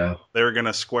this show. They're going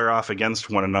to square off against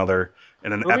one another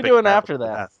in an epic. What are we doing after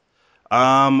that?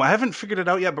 I haven't figured it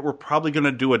out yet, but we're probably going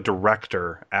to do a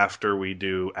director after we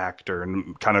do actor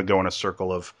and kind of go in a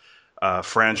circle of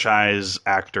franchise,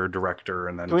 actor, director,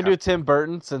 and then... Can we do Tim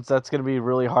Burton, since that's going to be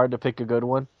really hard to pick a good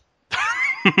one?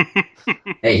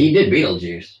 Hey, he did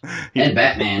Beetlejuice. And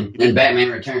Batman. And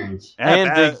Batman Returns.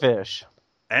 And Big Fish.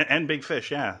 And Big Fish,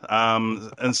 yeah.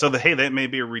 And so, that may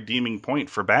be a redeeming point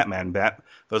for Batman.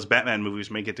 Those Batman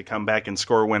movies may get to come back and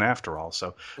score a win after all.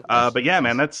 So, but yeah,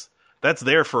 man, that's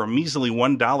there for a measly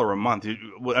 $1 a month. You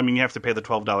have to pay the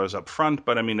 $12 up front,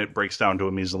 but it breaks down to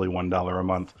a measly $1 a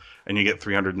month, and you get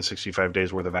 365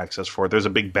 days worth of access for it. There's a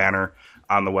big banner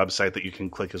on the website that you can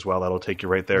click as well. That'll take you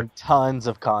right there. And tons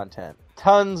of content,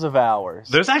 tons of hours.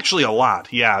 There's actually a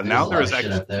lot. Yeah, now there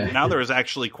is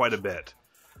actually quite a bit.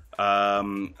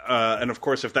 And of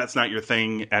course, if that's not your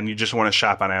thing and you just want to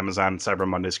shop on Amazon, Cyber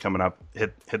Monday's coming up.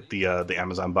 Hit the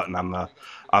Amazon button on the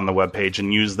webpage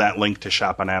and use that link to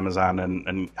shop on Amazon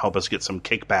and help us get some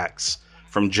kickbacks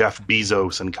from Jeff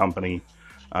Bezos and company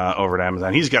over at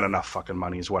Amazon. He's got enough fucking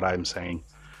money, is what I'm saying.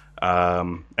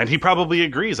 And he probably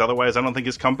agrees. Otherwise, I don't think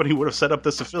his company would have set up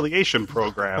this affiliation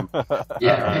program in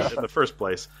the first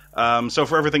place. So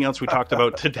for everything else we talked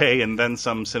about today and then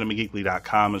some,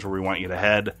 cinemageekly.com is where we want you to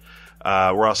head.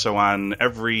 We're also on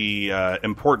every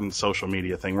important social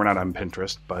media thing. We're not on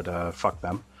Pinterest, but fuck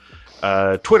them.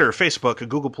 Twitter, Facebook,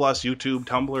 Google+, YouTube,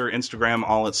 Tumblr, Instagram,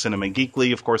 all at Cinema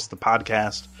Geekly. Of course, the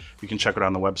podcast. You can check it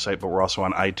on the website, but we're also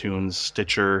on iTunes,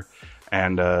 Stitcher,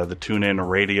 and the TuneIn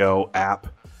Radio app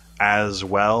as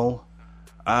well.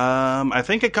 I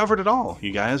think it covered it all,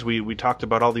 you guys. We talked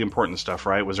about all the important stuff,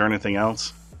 right? Was there anything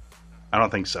else? I don't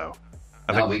think so.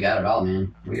 We got it all,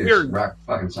 man. We're rock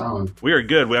fucking solid. We are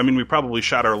good. We probably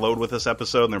shot our load with this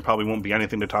episode, and there probably won't be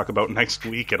anything to talk about next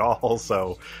week at all.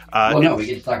 So, we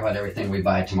get to talk about everything we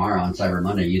buy tomorrow on Cyber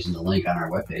Monday using the link on our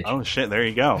webpage. Oh shit! There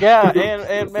you go. Yeah,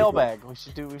 and mailbag. We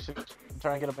should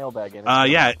try and get a mailbag in.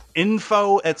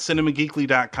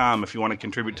 Info@cinemageekly.com if you want to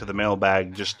contribute to the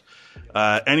mailbag. Just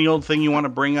any old thing you want to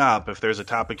bring up, if there's a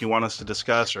topic you want us to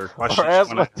discuss or questions Or ask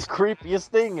you what want the creepiest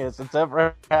thing is that's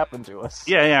ever happened to us.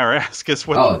 Yeah, or ask us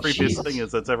what Oh, the creepiest Jesus. thing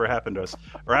is that's ever happened to us.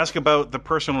 Or ask about the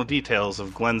personal details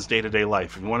of Glenn's day-to-day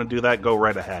life. If you want to do that, go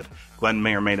right ahead. Glenn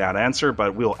may or may not answer,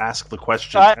 but we'll ask the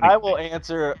question. I will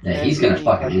answer. Yeah, he's gonna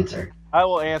fucking answer. I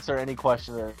will answer any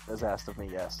question that is asked of me,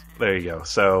 yes. There you go.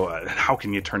 So how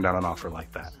can you turn down an offer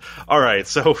like that? All right,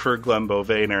 so for Glenn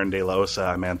Beauvais and Aaron De La Osa,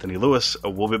 I'm Anthony Lewis.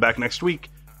 We'll be back next week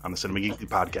on the Cinema Geekly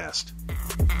Podcast.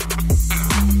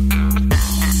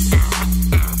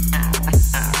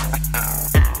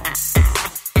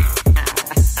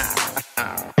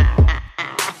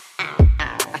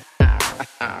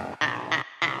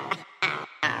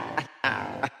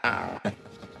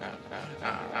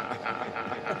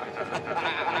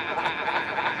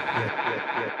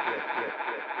 Yeah.